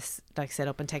them to like sit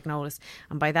up and take notice,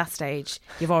 and by that stage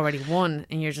you've already won,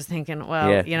 and you're just thinking,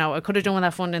 well, you know, I could have done with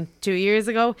that funding 2 years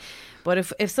ago. But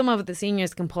if some of the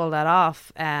seniors can pull that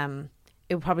off,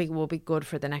 it probably will be good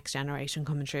for the next generation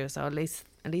coming through. So at least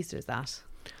there's that.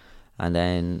 And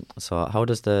then, so how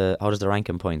does the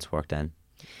ranking points work then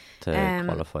to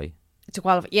qualify? To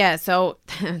qualify, yeah. So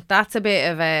that's a bit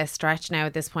of a stretch now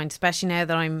at this point, especially now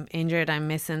that I'm injured. I'm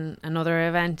missing another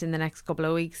event in the next couple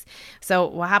of weeks. So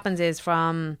what happens is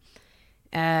from,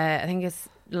 I think it's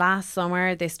last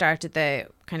summer, they started the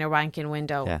kind of ranking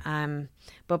window. Yeah.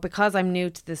 But because I'm new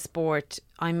to the sport,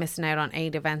 I'm missing out on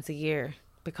 8 events a year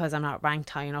because I'm not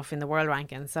ranked high enough in the world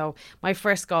ranking. So my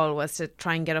first goal was to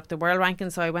try and get up the world ranking.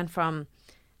 So I went from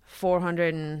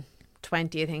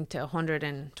 420, I think, to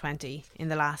 120 in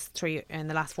the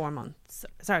last 4 months.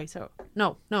 Sorry, so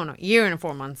no, year and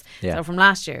 4 months. Yeah. So from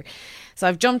last year. So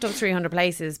I've jumped up 300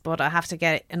 places, but I have to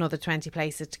get another 20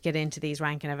 places to get into these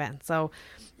ranking events. So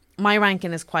my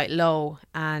ranking is quite low,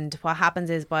 and what happens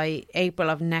is by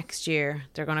April of next year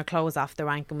they're going to close off the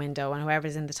ranking window, and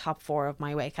whoever's in the top 4 of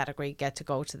my weight category get to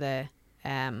go to the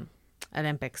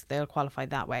Olympics. They'll qualify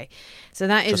that way. So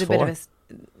that is just a bit of a...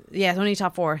 Yeah, it's only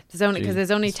top 4.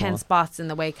 There's only 10 spots in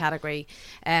the weight category.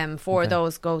 4 of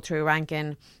those go through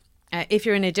ranking. If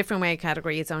you're in a different weight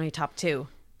category, it's only top 2.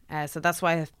 So that's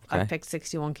why I picked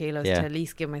 61 kilos to at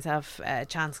least give myself a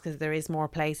chance, because there is more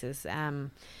places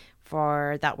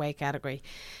for that weight category,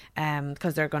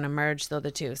 because they're going to merge the other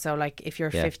two. So like if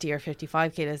you're 50 or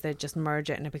 55 kilos, they just merge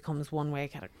it and it becomes one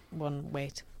weight.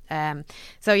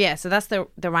 So that's the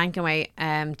ranking way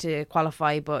to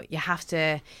qualify, but you have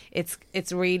to, it's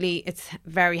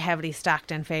very heavily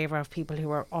stacked in favour of people who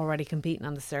are already competing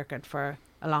on the circuit for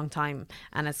a long time,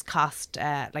 and it's cost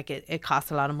it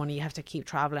costs a lot of money. You have to keep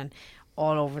travelling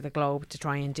all over the globe to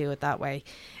try and do it that way.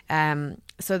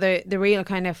 So the real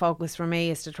kind of focus for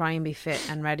me is to try and be fit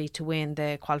and ready to win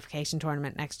the qualification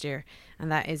tournament next year,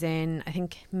 and that is in, I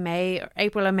think,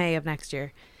 April or May of next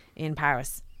year in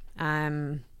Paris.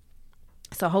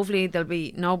 So hopefully there'll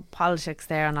be no politics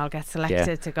there, and I'll get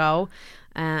selected to go,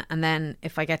 and then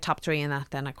if I get top 3 in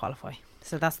that, then I qualify.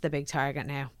 So that's the big target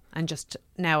now. And just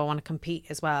now I want to compete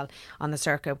as well on the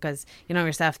circuit, because you know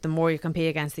yourself, the more you compete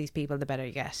against these people, the better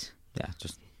you get.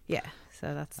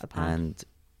 So that's the plan.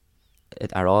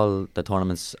 And are all the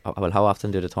tournaments, well, how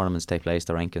often do the tournaments take place,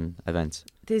 the ranking events?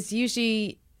 There's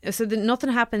usually,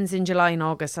 nothing happens in July and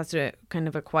August. That's a kind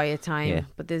of a quiet time,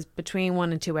 but there's between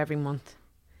 1 and 2 every month.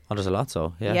 Oh, there's a lot,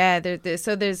 so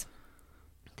there's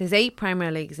there's 8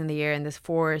 Premier Leagues in the year, and there's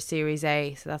 4 Series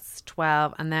A, so that's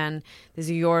 12. And then there's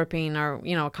a European or,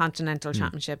 a continental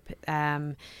championship,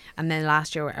 and then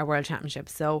last year a World Championship.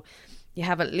 So you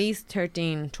have at least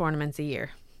 13 tournaments a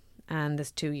year, and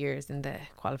there's 2 years in the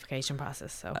qualification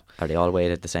process. So are they all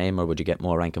weighted the same, or would you get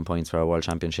more ranking points for our World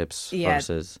Championships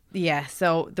versus? Yeah,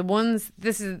 so the ones,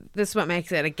 this is what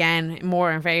makes it, again,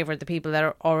 more in favour of the people that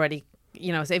are already,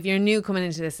 so if you're new coming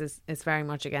into this, it's very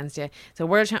much against you. So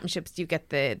World Championships, you get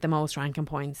the most ranking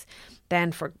points.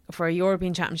 Then for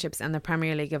European Championships and the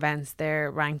Premier League events, they're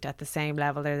ranked at the same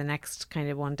level. They're the next kind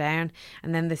of one down.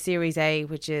 And then the Series A,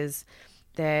 which is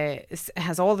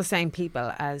has all the same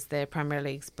people as the Premier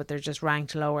Leagues, but they're just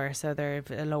ranked lower, so they're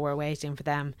a lower weighting for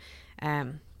them.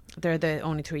 They're the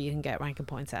only 3 you can get ranking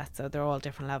points at, so they're all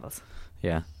different levels.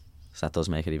 Yeah, so that does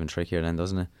make it even trickier then,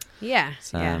 doesn't it? Yeah,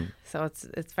 so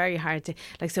it's very hard to,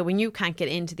 so when you can't get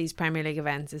into these Premier League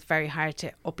events, it's very hard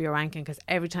to up your ranking, because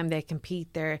every time they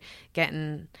compete, they're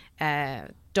getting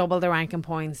double the ranking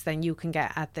points than you can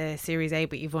get at the Series A,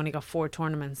 but you've only got 4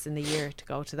 tournaments in the year to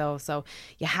go to those. So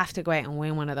you have to go out and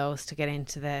win one of those to get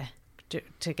into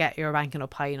to get your ranking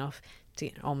up high enough to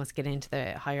almost get into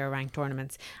the higher ranked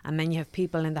tournaments. And then you have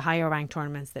people in the higher ranked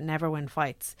tournaments that never win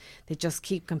fights. They just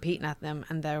keep competing at them,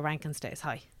 and their ranking stays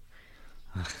high.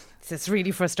 So it's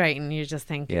really frustrating. You just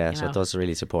think, so it does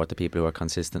really support the people who are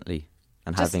consistently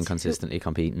and have been consistently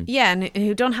competing. Yeah, and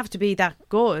who don't have to be that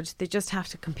good. They just have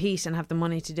to compete and have the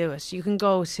money to do it. You can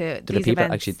go to these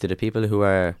events. Actually, do the people who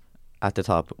are at the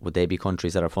top, would they be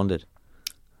countries that are funded?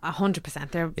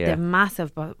 100%. They're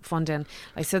massive funding.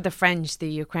 So the French, the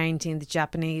Ukraine team, the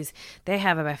Japanese, they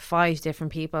have about 5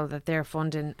 different people that they're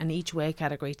funding in each weight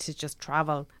category to just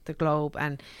travel the globe,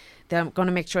 and they're going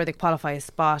to make sure they qualify a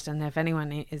spot, and if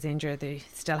anyone is injured, they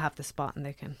still have the spot and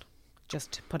they can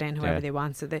just put in whoever they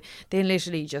want. So they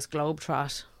literally just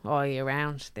globetrot all year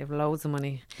round. They have loads of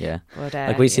money. Yeah,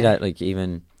 but we see that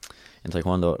even in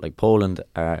taekwondo, Poland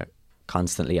are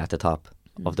constantly at the top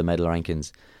of the medal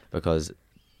rankings because,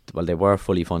 well, they were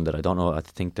fully funded. I don't know. I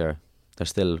think they're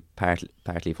still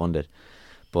partly funded,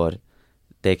 but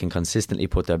they can consistently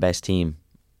put their best team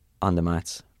on the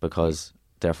mats because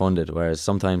they're funded. Whereas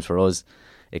sometimes for us,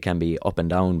 it can be up and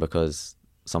down because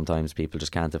sometimes people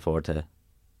just can't afford to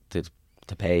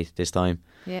pay this time.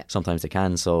 Yeah. Sometimes they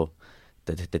can. So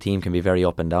the team can be very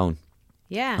up and down.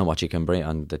 Yeah. And what you can bring,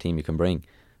 and the team you can bring.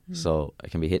 So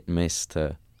it can be hit and miss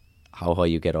to how high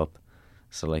you get up.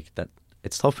 So that.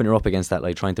 It's tough when you're up against that,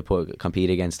 trying to compete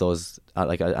against those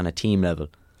at on a team level.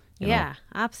 You know?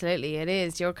 Absolutely, it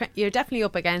is. You're definitely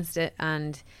up against it,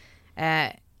 and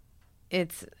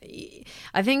it's.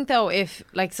 I think though, if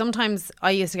sometimes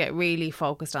I used to get really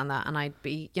focused on that, and I'd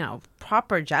be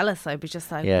proper jealous. I'd be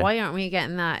just like, why aren't we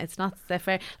getting that? It's not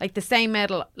fair. The same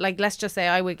medal. Let's just say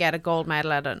I would get a gold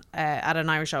medal at an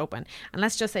Irish Open, and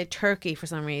let's just say Turkey for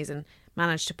some reason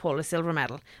managed to pull a silver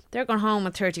medal. They're going home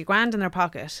with 30 grand in their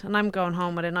pocket, and I'm going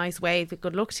home with a nice wave.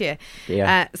 Good luck to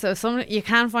you. So you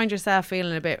can find yourself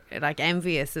feeling a bit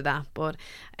envious of that, but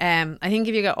I think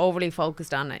if you get overly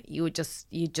focused on it, you'd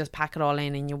just pack it all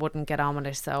in and you wouldn't get on with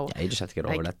it. So you just have to get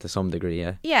over that to some degree.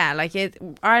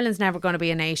 Ireland's never going to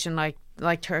be a nation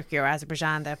like Turkey or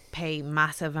Azerbaijan that pay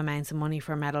massive amounts of money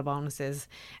for medal bonuses.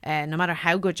 No matter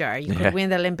how good you are, you could win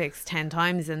the Olympics 10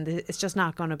 times, and it's just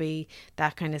not going to be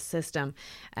that kind of system.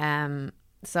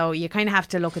 So you kind of have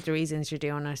to look at the reasons you're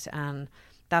doing it, and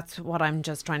that's what I'm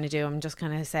just trying to do. I'm just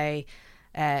kind of say,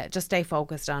 just stay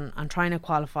focused on trying to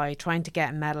qualify, trying to get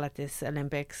a medal at this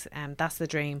Olympics. That's the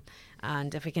dream.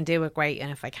 And if I can do it, great. And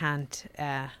if I can't,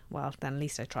 well, then at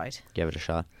least I tried. Give it a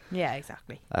shot. Yeah,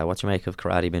 exactly. What do you make of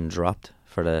Caradh being dropped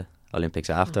for the Olympics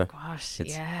after? Oh gosh,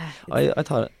 I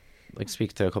thought,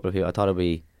 speak to a couple of people, I thought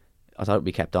it'd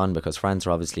be kept on because France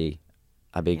are obviously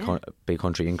a big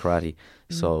country in karate.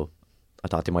 So I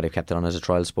thought they might have kept it on as a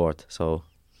trial sport. So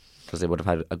because they would have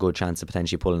had a good chance of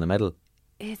potentially pulling a medal.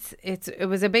 It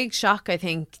was a big shock, I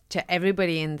think, to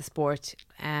everybody in the sport.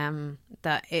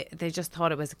 That they just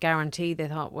thought it was a guarantee. They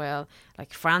thought, well,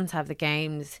 France have the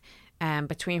games.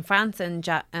 Between France and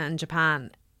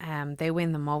Japan, they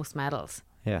win the most medals.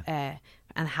 Yeah.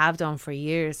 And have done for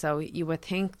years. So you would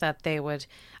think that they would.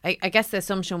 I guess the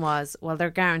assumption was, well,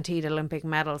 they're guaranteed Olympic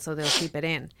medal, so they'll keep it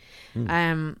in.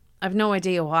 I've no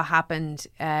idea what happened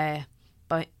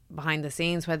behind the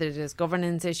scenes, whether there's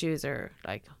governance issues or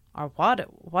what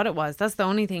it was. That's the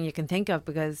only thing you can think of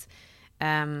because,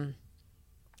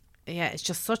 it's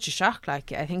just such a shock. I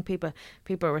think people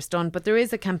were stunned. But there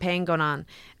is a campaign going on,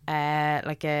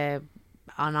 an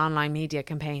online media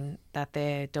campaign that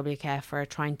the WKF are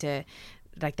trying to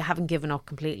like they haven't given up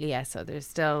completely yet, so they're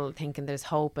still thinking there's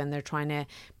hope, and they're trying to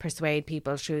persuade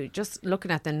people through just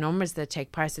looking at the numbers that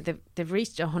take part. So they've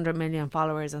reached 100 million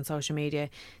followers on social media.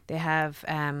 They have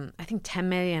I think 10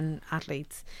 million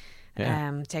athletes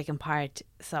taking part.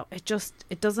 So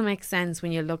it doesn't make sense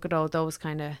when you look at all those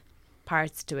kind of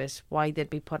parts to it, why they'd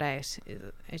be put out.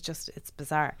 It's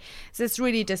bizarre. So it's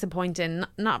really disappointing.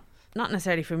 Not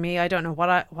necessarily for me. I don't know what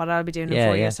I'll be doing in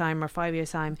 4 years time or 5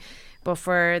 years time, but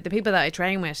for the people that I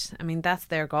train with, I mean, that's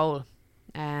their goal.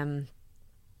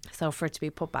 So for it to be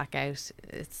put back out,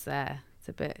 it's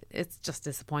just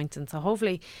disappointing. So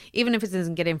hopefully, even if it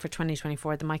doesn't get in for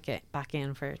 2024, they might get back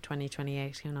in for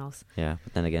 2028. Who knows? Yeah,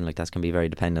 but then again, like that's can be very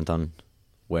dependent on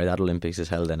where that Olympics is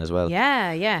held in as well.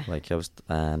 Yeah. Like I was,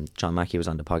 John Mackey was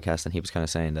on the podcast, and he was kind of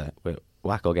saying that with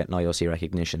WACO getting IOC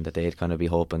recognition, that they'd kind of be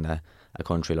hoping that a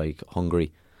country like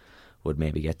Hungary would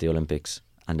maybe get the Olympics,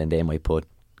 and then they might put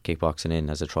kickboxing in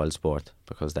as a trial sport,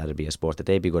 because that'd be a sport that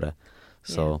they'd be good at.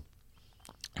 So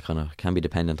it kind of can be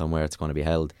dependent on where it's going to be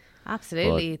held.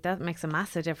 Absolutely, that makes a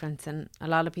massive difference, and a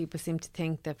lot of people seem to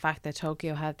think the fact that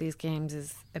Tokyo had these games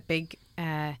is a big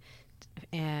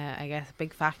I guess a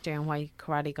big factor in why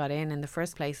karate got in the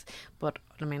first place. But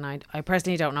I mean, I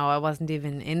personally don't know. I wasn't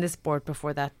even in the sport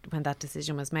before that, when that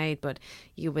decision was made, but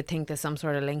you would think there's some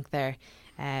sort of link there.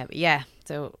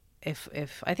 So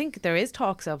if I think there is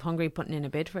talks of Hungary putting in a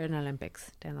bid for an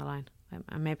Olympics down the line.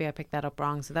 And maybe I picked that up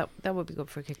wrong, so that would be good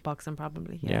for kickboxing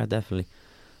probably. Yeah, definitely.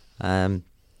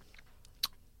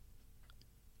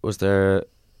 Was there,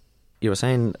 you were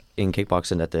saying in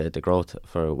kickboxing that the growth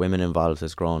for women involved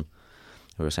has grown.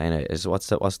 You were saying what's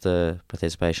the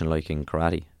participation like in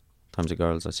karate in terms of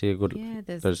girls? I see a good. Yeah,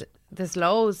 there's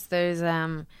loads. There's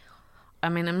I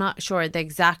mean, I'm not sure the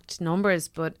exact numbers,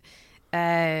 but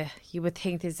you would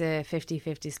think there's a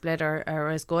 50-50 split, or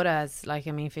as good as, like,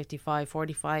 I mean,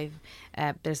 55-45.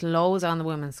 There's loads on the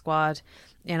women's squad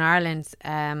in Ireland.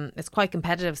 It's quite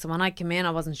competitive. So when I came in,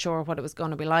 I wasn't sure what it was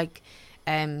going to be like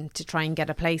to try and get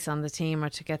a place on the team, or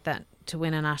to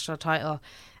win a national title.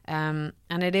 And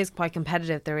it is quite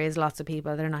competitive. There is lots of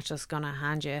people. They're not just going to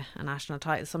hand you a national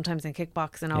title. Sometimes in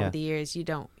kickboxing over the years,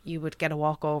 you would get a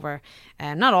walkover.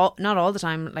 Not all the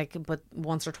time, but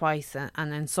once or twice.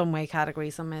 And in some weight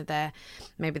categories, some of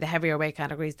maybe the heavier weight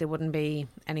categories, there wouldn't be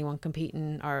anyone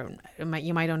competing, or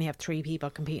you might only have 3 people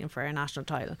competing for a national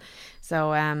title.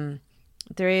 So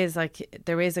there is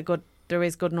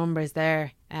good numbers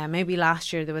there. Maybe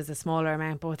last year there was a smaller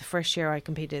amount, but the first year I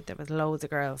competed, there was loads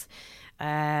of girls.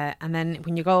 And then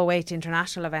when you go away to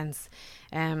international events,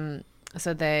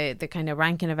 so the kind of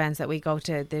ranking events that we go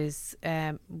to, there's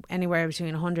anywhere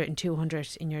between 100 and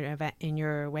 200 in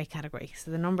your weight category.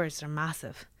 So the numbers are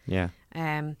massive. Yeah.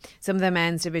 Some of the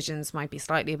men's divisions might be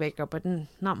slightly bigger, but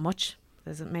not much.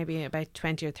 There's maybe about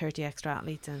 20 or 30 extra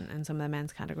athletes in some of the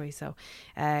men's categories. So,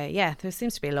 there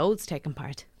seems to be loads taking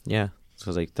part. Yeah.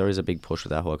 So there is a big push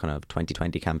with that whole kind of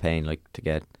 2020 campaign, to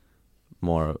get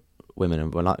more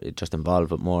women, well, not just involved,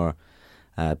 but more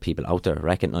people out there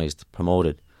recognised,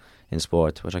 promoted in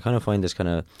sport, which I kind of find it's kind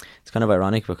of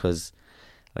ironic, because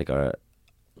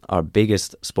our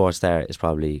biggest sports star is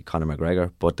probably Conor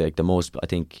McGregor, but the most, I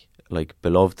think,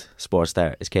 beloved sports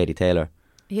star is Katie Taylor.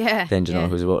 Yeah. Then you know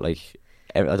who's about I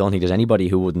don't think there's anybody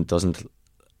who doesn't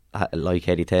like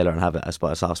Katie Taylor and have a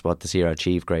soft spot to see her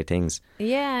achieve great things.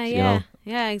 Yeah,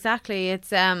 exactly.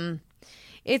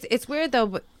 It's weird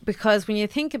though, because when you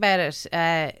think about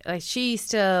it, she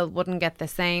still wouldn't get the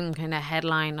same kind of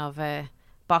headline of a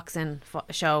boxing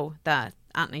show that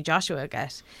Anthony Joshua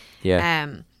get. Yeah.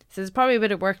 So there's probably a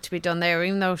bit of work to be done there,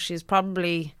 even though she's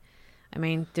probably, I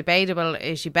mean, debatable.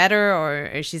 Is she better, or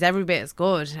is she's every bit as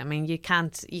good? I mean, you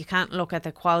can't look at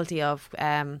the quality of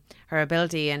her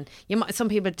ability, and some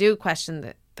people do question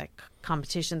the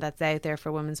competition that's out there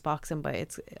for women's boxing, but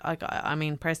it's I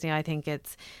mean, personally, I think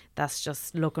that's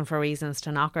just looking for reasons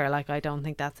to knock her. I don't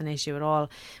think that's an issue at all,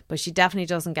 but she definitely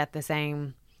doesn't get the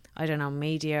same, I don't know,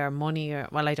 media or money, or,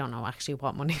 well, I don't know actually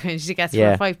what money she gets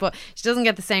for a fight, but she doesn't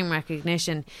get the same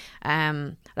recognition.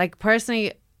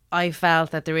 Personally, I felt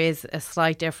that there is a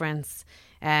slight difference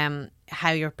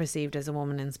how you're perceived as a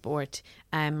woman in sport.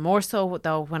 More so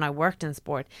though when I worked in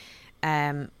sport,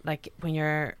 when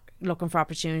you're looking for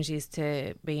opportunities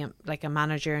to be a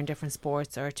manager in different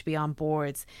sports, or to be on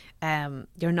boards,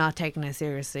 you're not taken as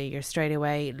seriously. You're straight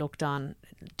away looked on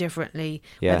differently,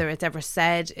 whether it's ever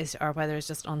said or whether it's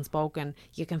just unspoken.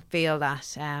 You can feel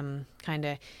that kind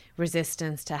of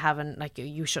resistance to having,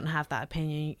 you shouldn't have that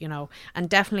opinion, and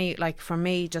definitely, for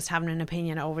me, just having an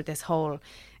opinion over this whole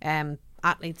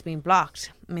athletes being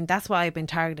blocked. I mean, that's why I've been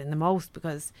targeting the most,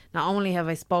 because not only have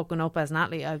I spoken up as an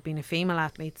athlete, I've been a female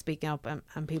athlete speaking up,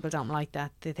 and people don't like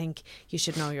that. They think you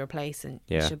should know your place and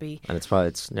you should be. And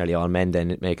it's nearly all men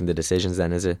then making the decisions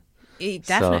then, is it?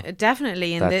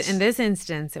 Definitely in this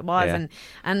instance it was,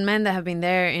 and men that have been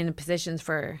there in positions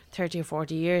for 30 or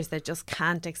 40 years that just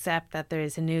can't accept that there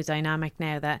is a new dynamic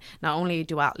now, that not only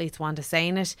do athletes want to say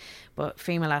in it, but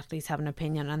female athletes have an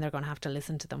opinion, and they're going to have to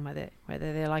listen to them whether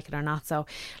they like it or not. So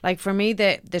like for me,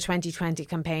 the 2020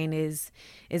 campaign is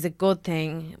a good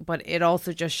thing, but it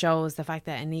also just shows the fact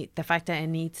that it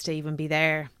needs to even be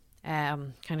there.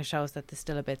 Kind of shows that there's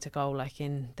still a bit to go, like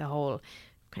in the whole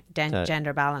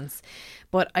gender balance.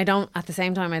 But at the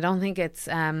same time I don't think it's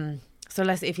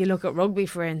if you look at rugby,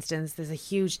 for instance, there's a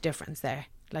huge difference there,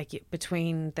 like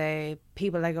between the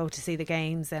people that go to see the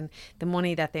games and the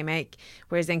money that they make,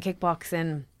 whereas in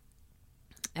kickboxing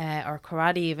or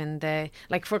karate, even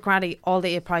for karate, all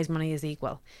the prize money is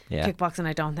equal. Kickboxing,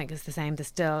 I don't think is the same. There's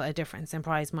still a difference in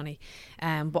prize money,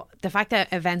 but the fact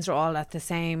that events are all at the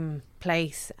same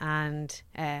place and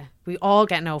we all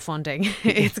get no funding,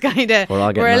 it's kind of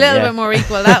we're a little bit more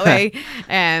equal that way,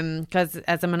 because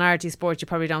as a minority sport you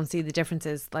probably don't see the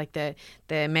differences. Like the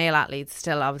male athletes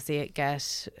still obviously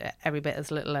get every bit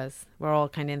as little, as we're all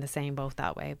kind of in the same boat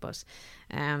that way. But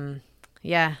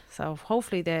so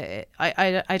hopefully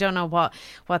I don't know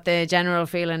what the general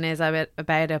feeling is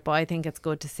about it, but I think it's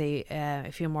good to see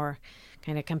a few more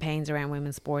kind of campaigns around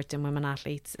women's sport and women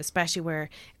athletes, especially where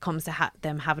it comes to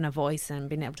them having a voice and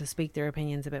being able to speak their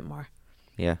opinions a bit more.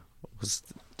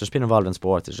 Just being involved in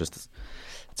sport is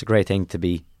it's a great thing to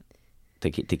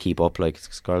keep up. Like,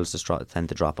 girls just tend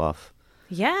to drop off.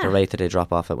 The rate that they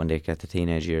drop off at when they get to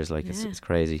teenage years, like it's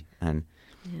crazy, and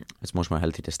it's much more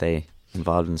healthy to stay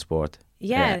involved in sport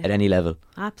at any level.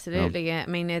 Absolutely. I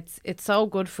mean, it's so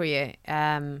good for you,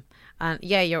 and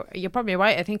you're probably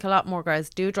right. I think a lot more girls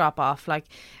do drop off. Like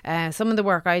some of the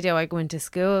work I do, I go into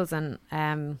schools and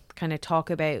kind of talk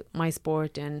about my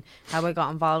sport and how I got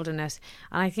involved in it,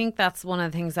 and I think that's one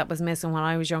of the things that was missing when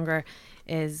I was younger,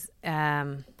 is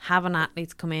having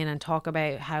athletes come in and talk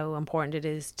about how important it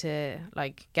is to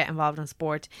like get involved in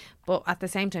sport, but at the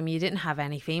same time you didn't have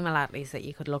any female athletes that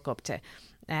you could look up to.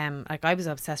 Like I was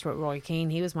obsessed with Roy Keane.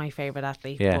 He was my favourite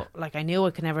athlete, but like I knew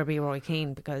it could never be Roy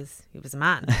Keane because he was a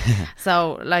man.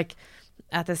 So like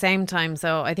at the same time,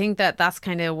 so I think that's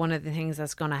kind of one of the things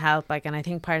that's going to help. Like, and I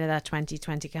think part of that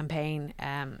 2020 campaign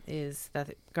is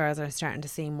that girls are starting to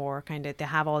see more kind of, they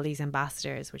have all these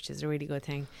ambassadors, which is a really good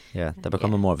thing. They're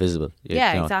becoming more visible.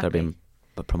 Exactly. They're being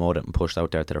promoted and pushed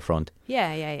out there to the front.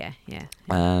 Yeah.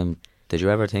 Did you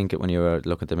ever think when you were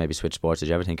looking to maybe switch sports, did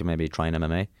you ever think of maybe trying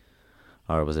MMA?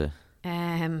 Or was it?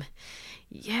 Like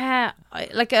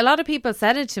a lot of people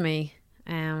said it to me,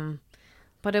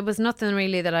 but it was nothing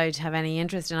really that I'd have any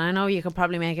interest in. I know you could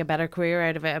probably make a better career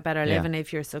out of it, a better living.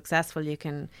 If you're successful, you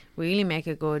can really make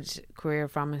a good career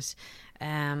from it.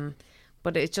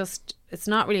 But it's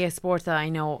not really a sport that I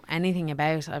know anything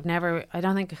about. I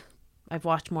don't think I've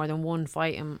watched more than one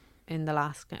fight in the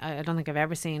last. I don't think I've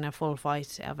ever seen a full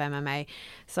fight of MMA.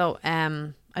 So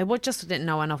I just didn't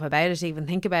know enough about it to even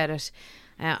think about it.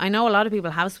 I know a lot of people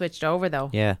have switched over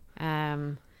though.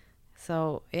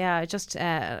 So I just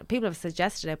people have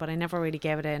suggested it, but I never really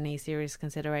gave it any serious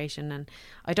consideration, and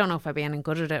I don't know if I'd be any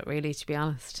good at it really, to be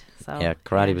honest. So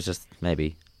karate was just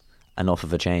maybe enough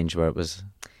of a change where it was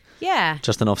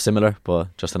just enough similar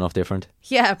but just enough different.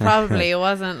 Probably. It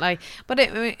wasn't like, but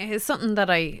it's something that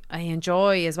I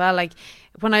enjoy as well. Like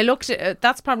when I looked at it,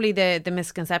 that's probably the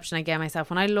misconception I gave myself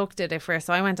when I looked at it first.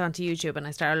 So I went onto YouTube and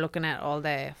I started looking at all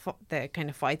the kind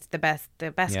of fights, the best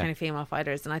kind of female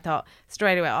fighters, and I thought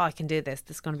straight away, I can do this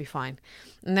is going to be fine.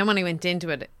 And then when I went into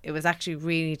it, it was actually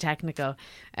really technical,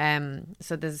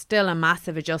 so there's still a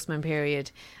massive adjustment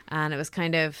period, and it was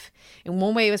kind of, in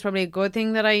one way it was probably a good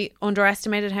thing that I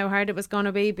underestimated how hard it was going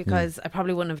to be, because I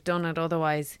probably wouldn't have done it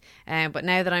otherwise, but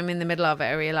now that I'm in the middle of it,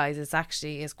 I realise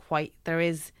there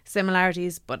is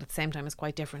similarities, but at the same time it's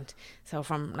quite different. So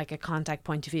from like a contact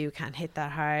point of view, you can't hit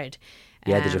that hard.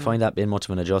 Did you find that being much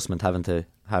of an adjustment, having to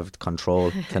have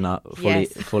control to not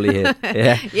fully hit?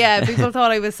 People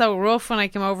thought I was so rough when I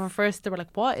came over first. They were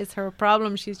like, what is her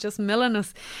problem? She's just milling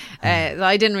us.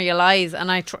 I didn't realise,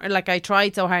 and I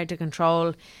tried so hard to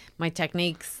control my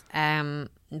techniques,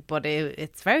 but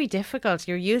it's very difficult.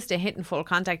 You're used to hitting full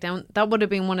contact down. That would have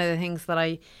been one of the things that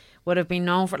I would have been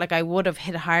known for. Like I would have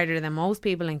hit harder than most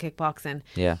people in kickboxing.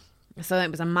 So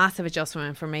it was a massive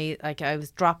adjustment for me. Like I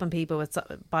was dropping people with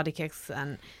body kicks,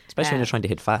 and especially when you're trying to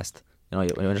hit fast. When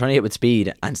you're trying to hit with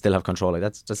speed and still have control, like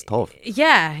that's tough.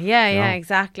 Yeah,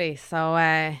 exactly. So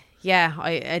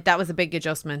I that was a big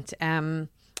adjustment. And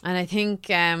I think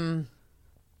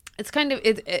it's kind of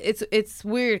it's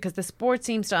weird because the sport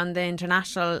seems to, on the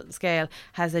international scale,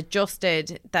 has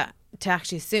adjusted that to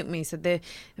actually suit me. So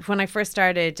when I first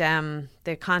started,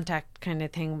 the contact kind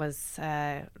of thing was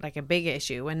like a big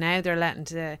issue, and now they're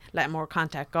let more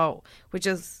contact go, which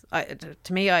is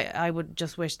to me, I would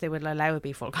just wish they would allow it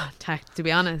be full contact, to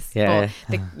be honest. Yeah.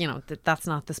 But that's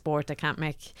not the sport. They can't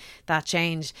make that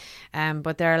change.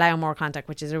 But they're allowing more contact,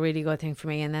 which is a really good thing for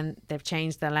me. And then they've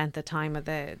changed the length of time of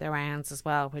the rounds as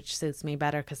well, which suits me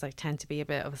better because I tend to be a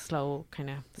bit of a slow kind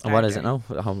of starter. And what is it now?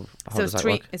 How does that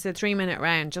work? It's a 3-minute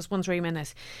round, just 1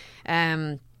 3-minute.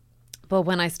 But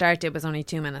when I started, it was only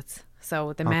 2 minutes.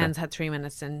 So the men's had 3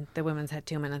 minutes and the women's had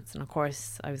 2 minutes. And of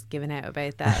course, I was giving out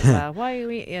about that as well. Why are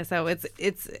we? Yeah. So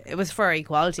it was for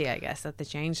equality, I guess, that they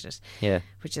changed it. Yeah.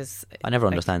 Which is, I never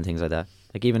understand things like that.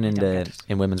 Like even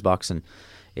in women's boxing,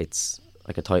 it's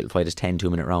like a title fight is 10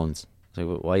 2-minute rounds. So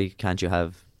why can't you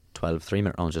have 12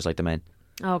 3-minute rounds just like the men?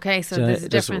 Okay, so there's a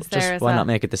difference there as well. Why not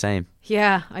make it the same?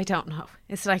 Yeah, I don't know.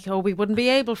 It's like, we wouldn't be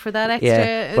able for that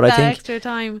extra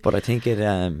time. But I think it,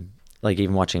 like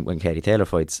even watching when Katie Taylor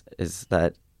fights, is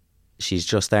that she's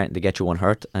just starting to get you one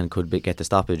hurt and could get the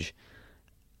stoppage,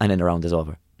 and then the round is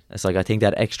over. It's like I think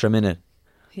that extra minute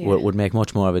would make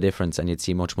much more of a difference, and you'd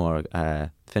see much more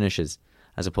finishes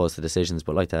as opposed to decisions.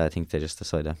 But like that, I think they just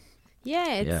decided.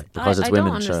 Because it's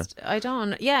women. I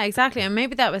don't. Yeah, exactly. And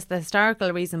maybe that was the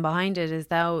historical reason behind it, is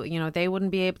that they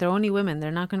wouldn't be able. They're only women. They're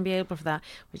not going to be able for that,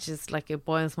 which is like, it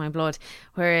boils my blood.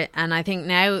 And I think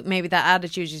now maybe that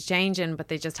attitude is changing, but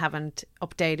they just haven't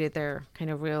updated their kind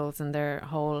of rules and their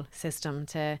whole system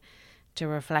to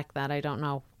reflect that. I don't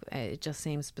know. It just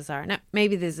seems bizarre. Now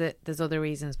maybe there's other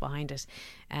reasons behind it.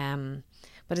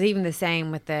 But it's even the same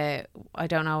with I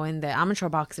don't know, in the amateur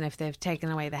boxing, if they've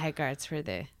taken away the head guards for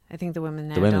I think the women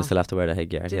now the women still have to wear the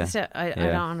headgear. I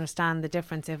don't understand the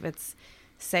difference. If it's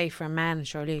safe for men,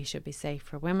 surely it should be safe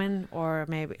for women, or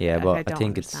maybe but I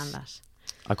think understand that.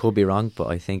 I could be wrong, but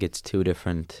I think it's two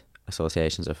different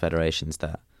associations or federations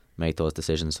that make those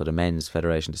decisions. So the men's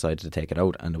federation decided to take it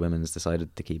out, and the women's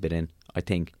decided to keep it in. I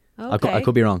think. Okay. I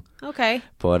could be wrong. Okay.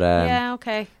 But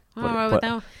okay.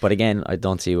 But again, I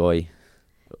don't see why.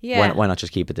 Yeah. Why not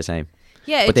just keep it the same?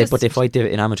 Yeah. But they fight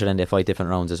in amateur, then they fight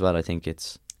different rounds as well. I think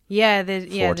it's 4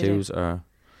 twos, or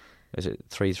is it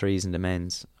 3 3s in the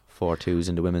men's, 4 2s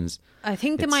in the women's? I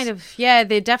think they might have. Yeah,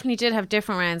 they definitely did have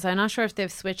different rounds. I'm not sure if they've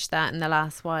switched that in the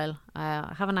last while.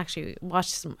 I haven't actually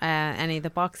watched any of the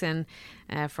boxing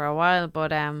for a while,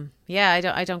 but I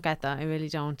don't get that. I really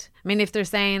don't. I mean, if they're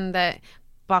saying that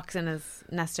boxing is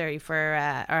necessary for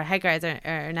or head guards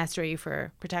are necessary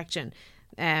for protection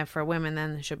for women,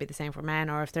 then it should be the same for men.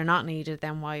 Or if they're not needed,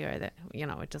 then why are they?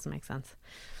 It doesn't make sense.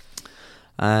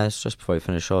 So just before we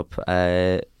finish up,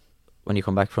 when you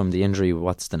come back from the injury,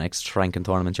 what's the next ranking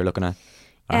tournament you're looking at?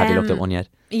 Or have you looked at one yet?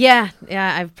 Yeah,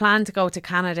 I've planned to go to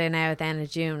Canada now at the end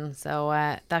of June, so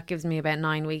that gives me about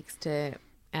 9 weeks to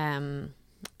kind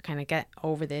of get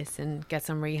over this and get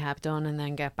some rehab done, and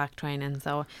then get back training.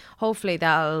 So hopefully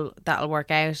that'll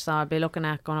work out. So I'll be looking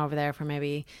at going over there for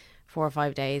maybe 4 or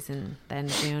 5 days in the end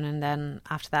of June, and then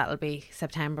after that it'll be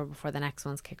September before the next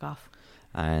ones kick off.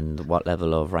 And what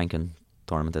level of ranking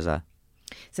tournament is that?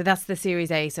 So that's the Series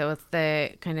A, so it's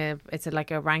it's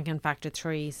like a ranking factor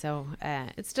 3, so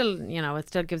it's still, it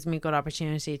still gives me a good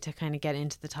opportunity to kind of get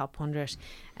into the top 100,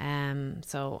 and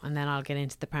then I'll get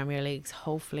into the Premier Leagues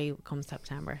hopefully come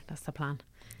September. That's the plan.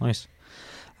 Nice.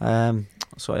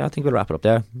 So I think we'll wrap it up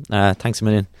there. Thanks a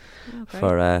million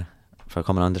for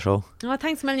coming on the show. Oh,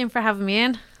 thanks a million for having me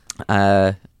in.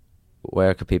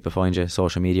 Where could people find you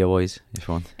social media wise, if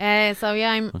you want?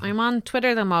 I'm on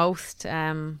Twitter the most.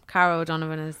 Caradh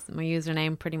Donovan is my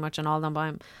username pretty much on all of them,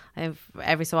 but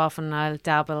every so often I'll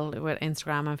dabble with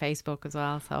Instagram and Facebook as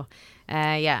well. So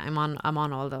I'm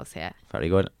on all those. Yeah. Very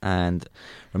good. And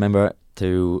remember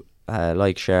to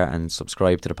like, share and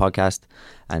subscribe to the podcast.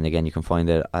 And again, you can find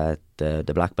it at the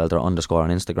Black Belter _ on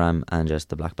Instagram, and just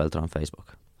the Black Belter on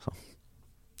Facebook. So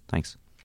thanks.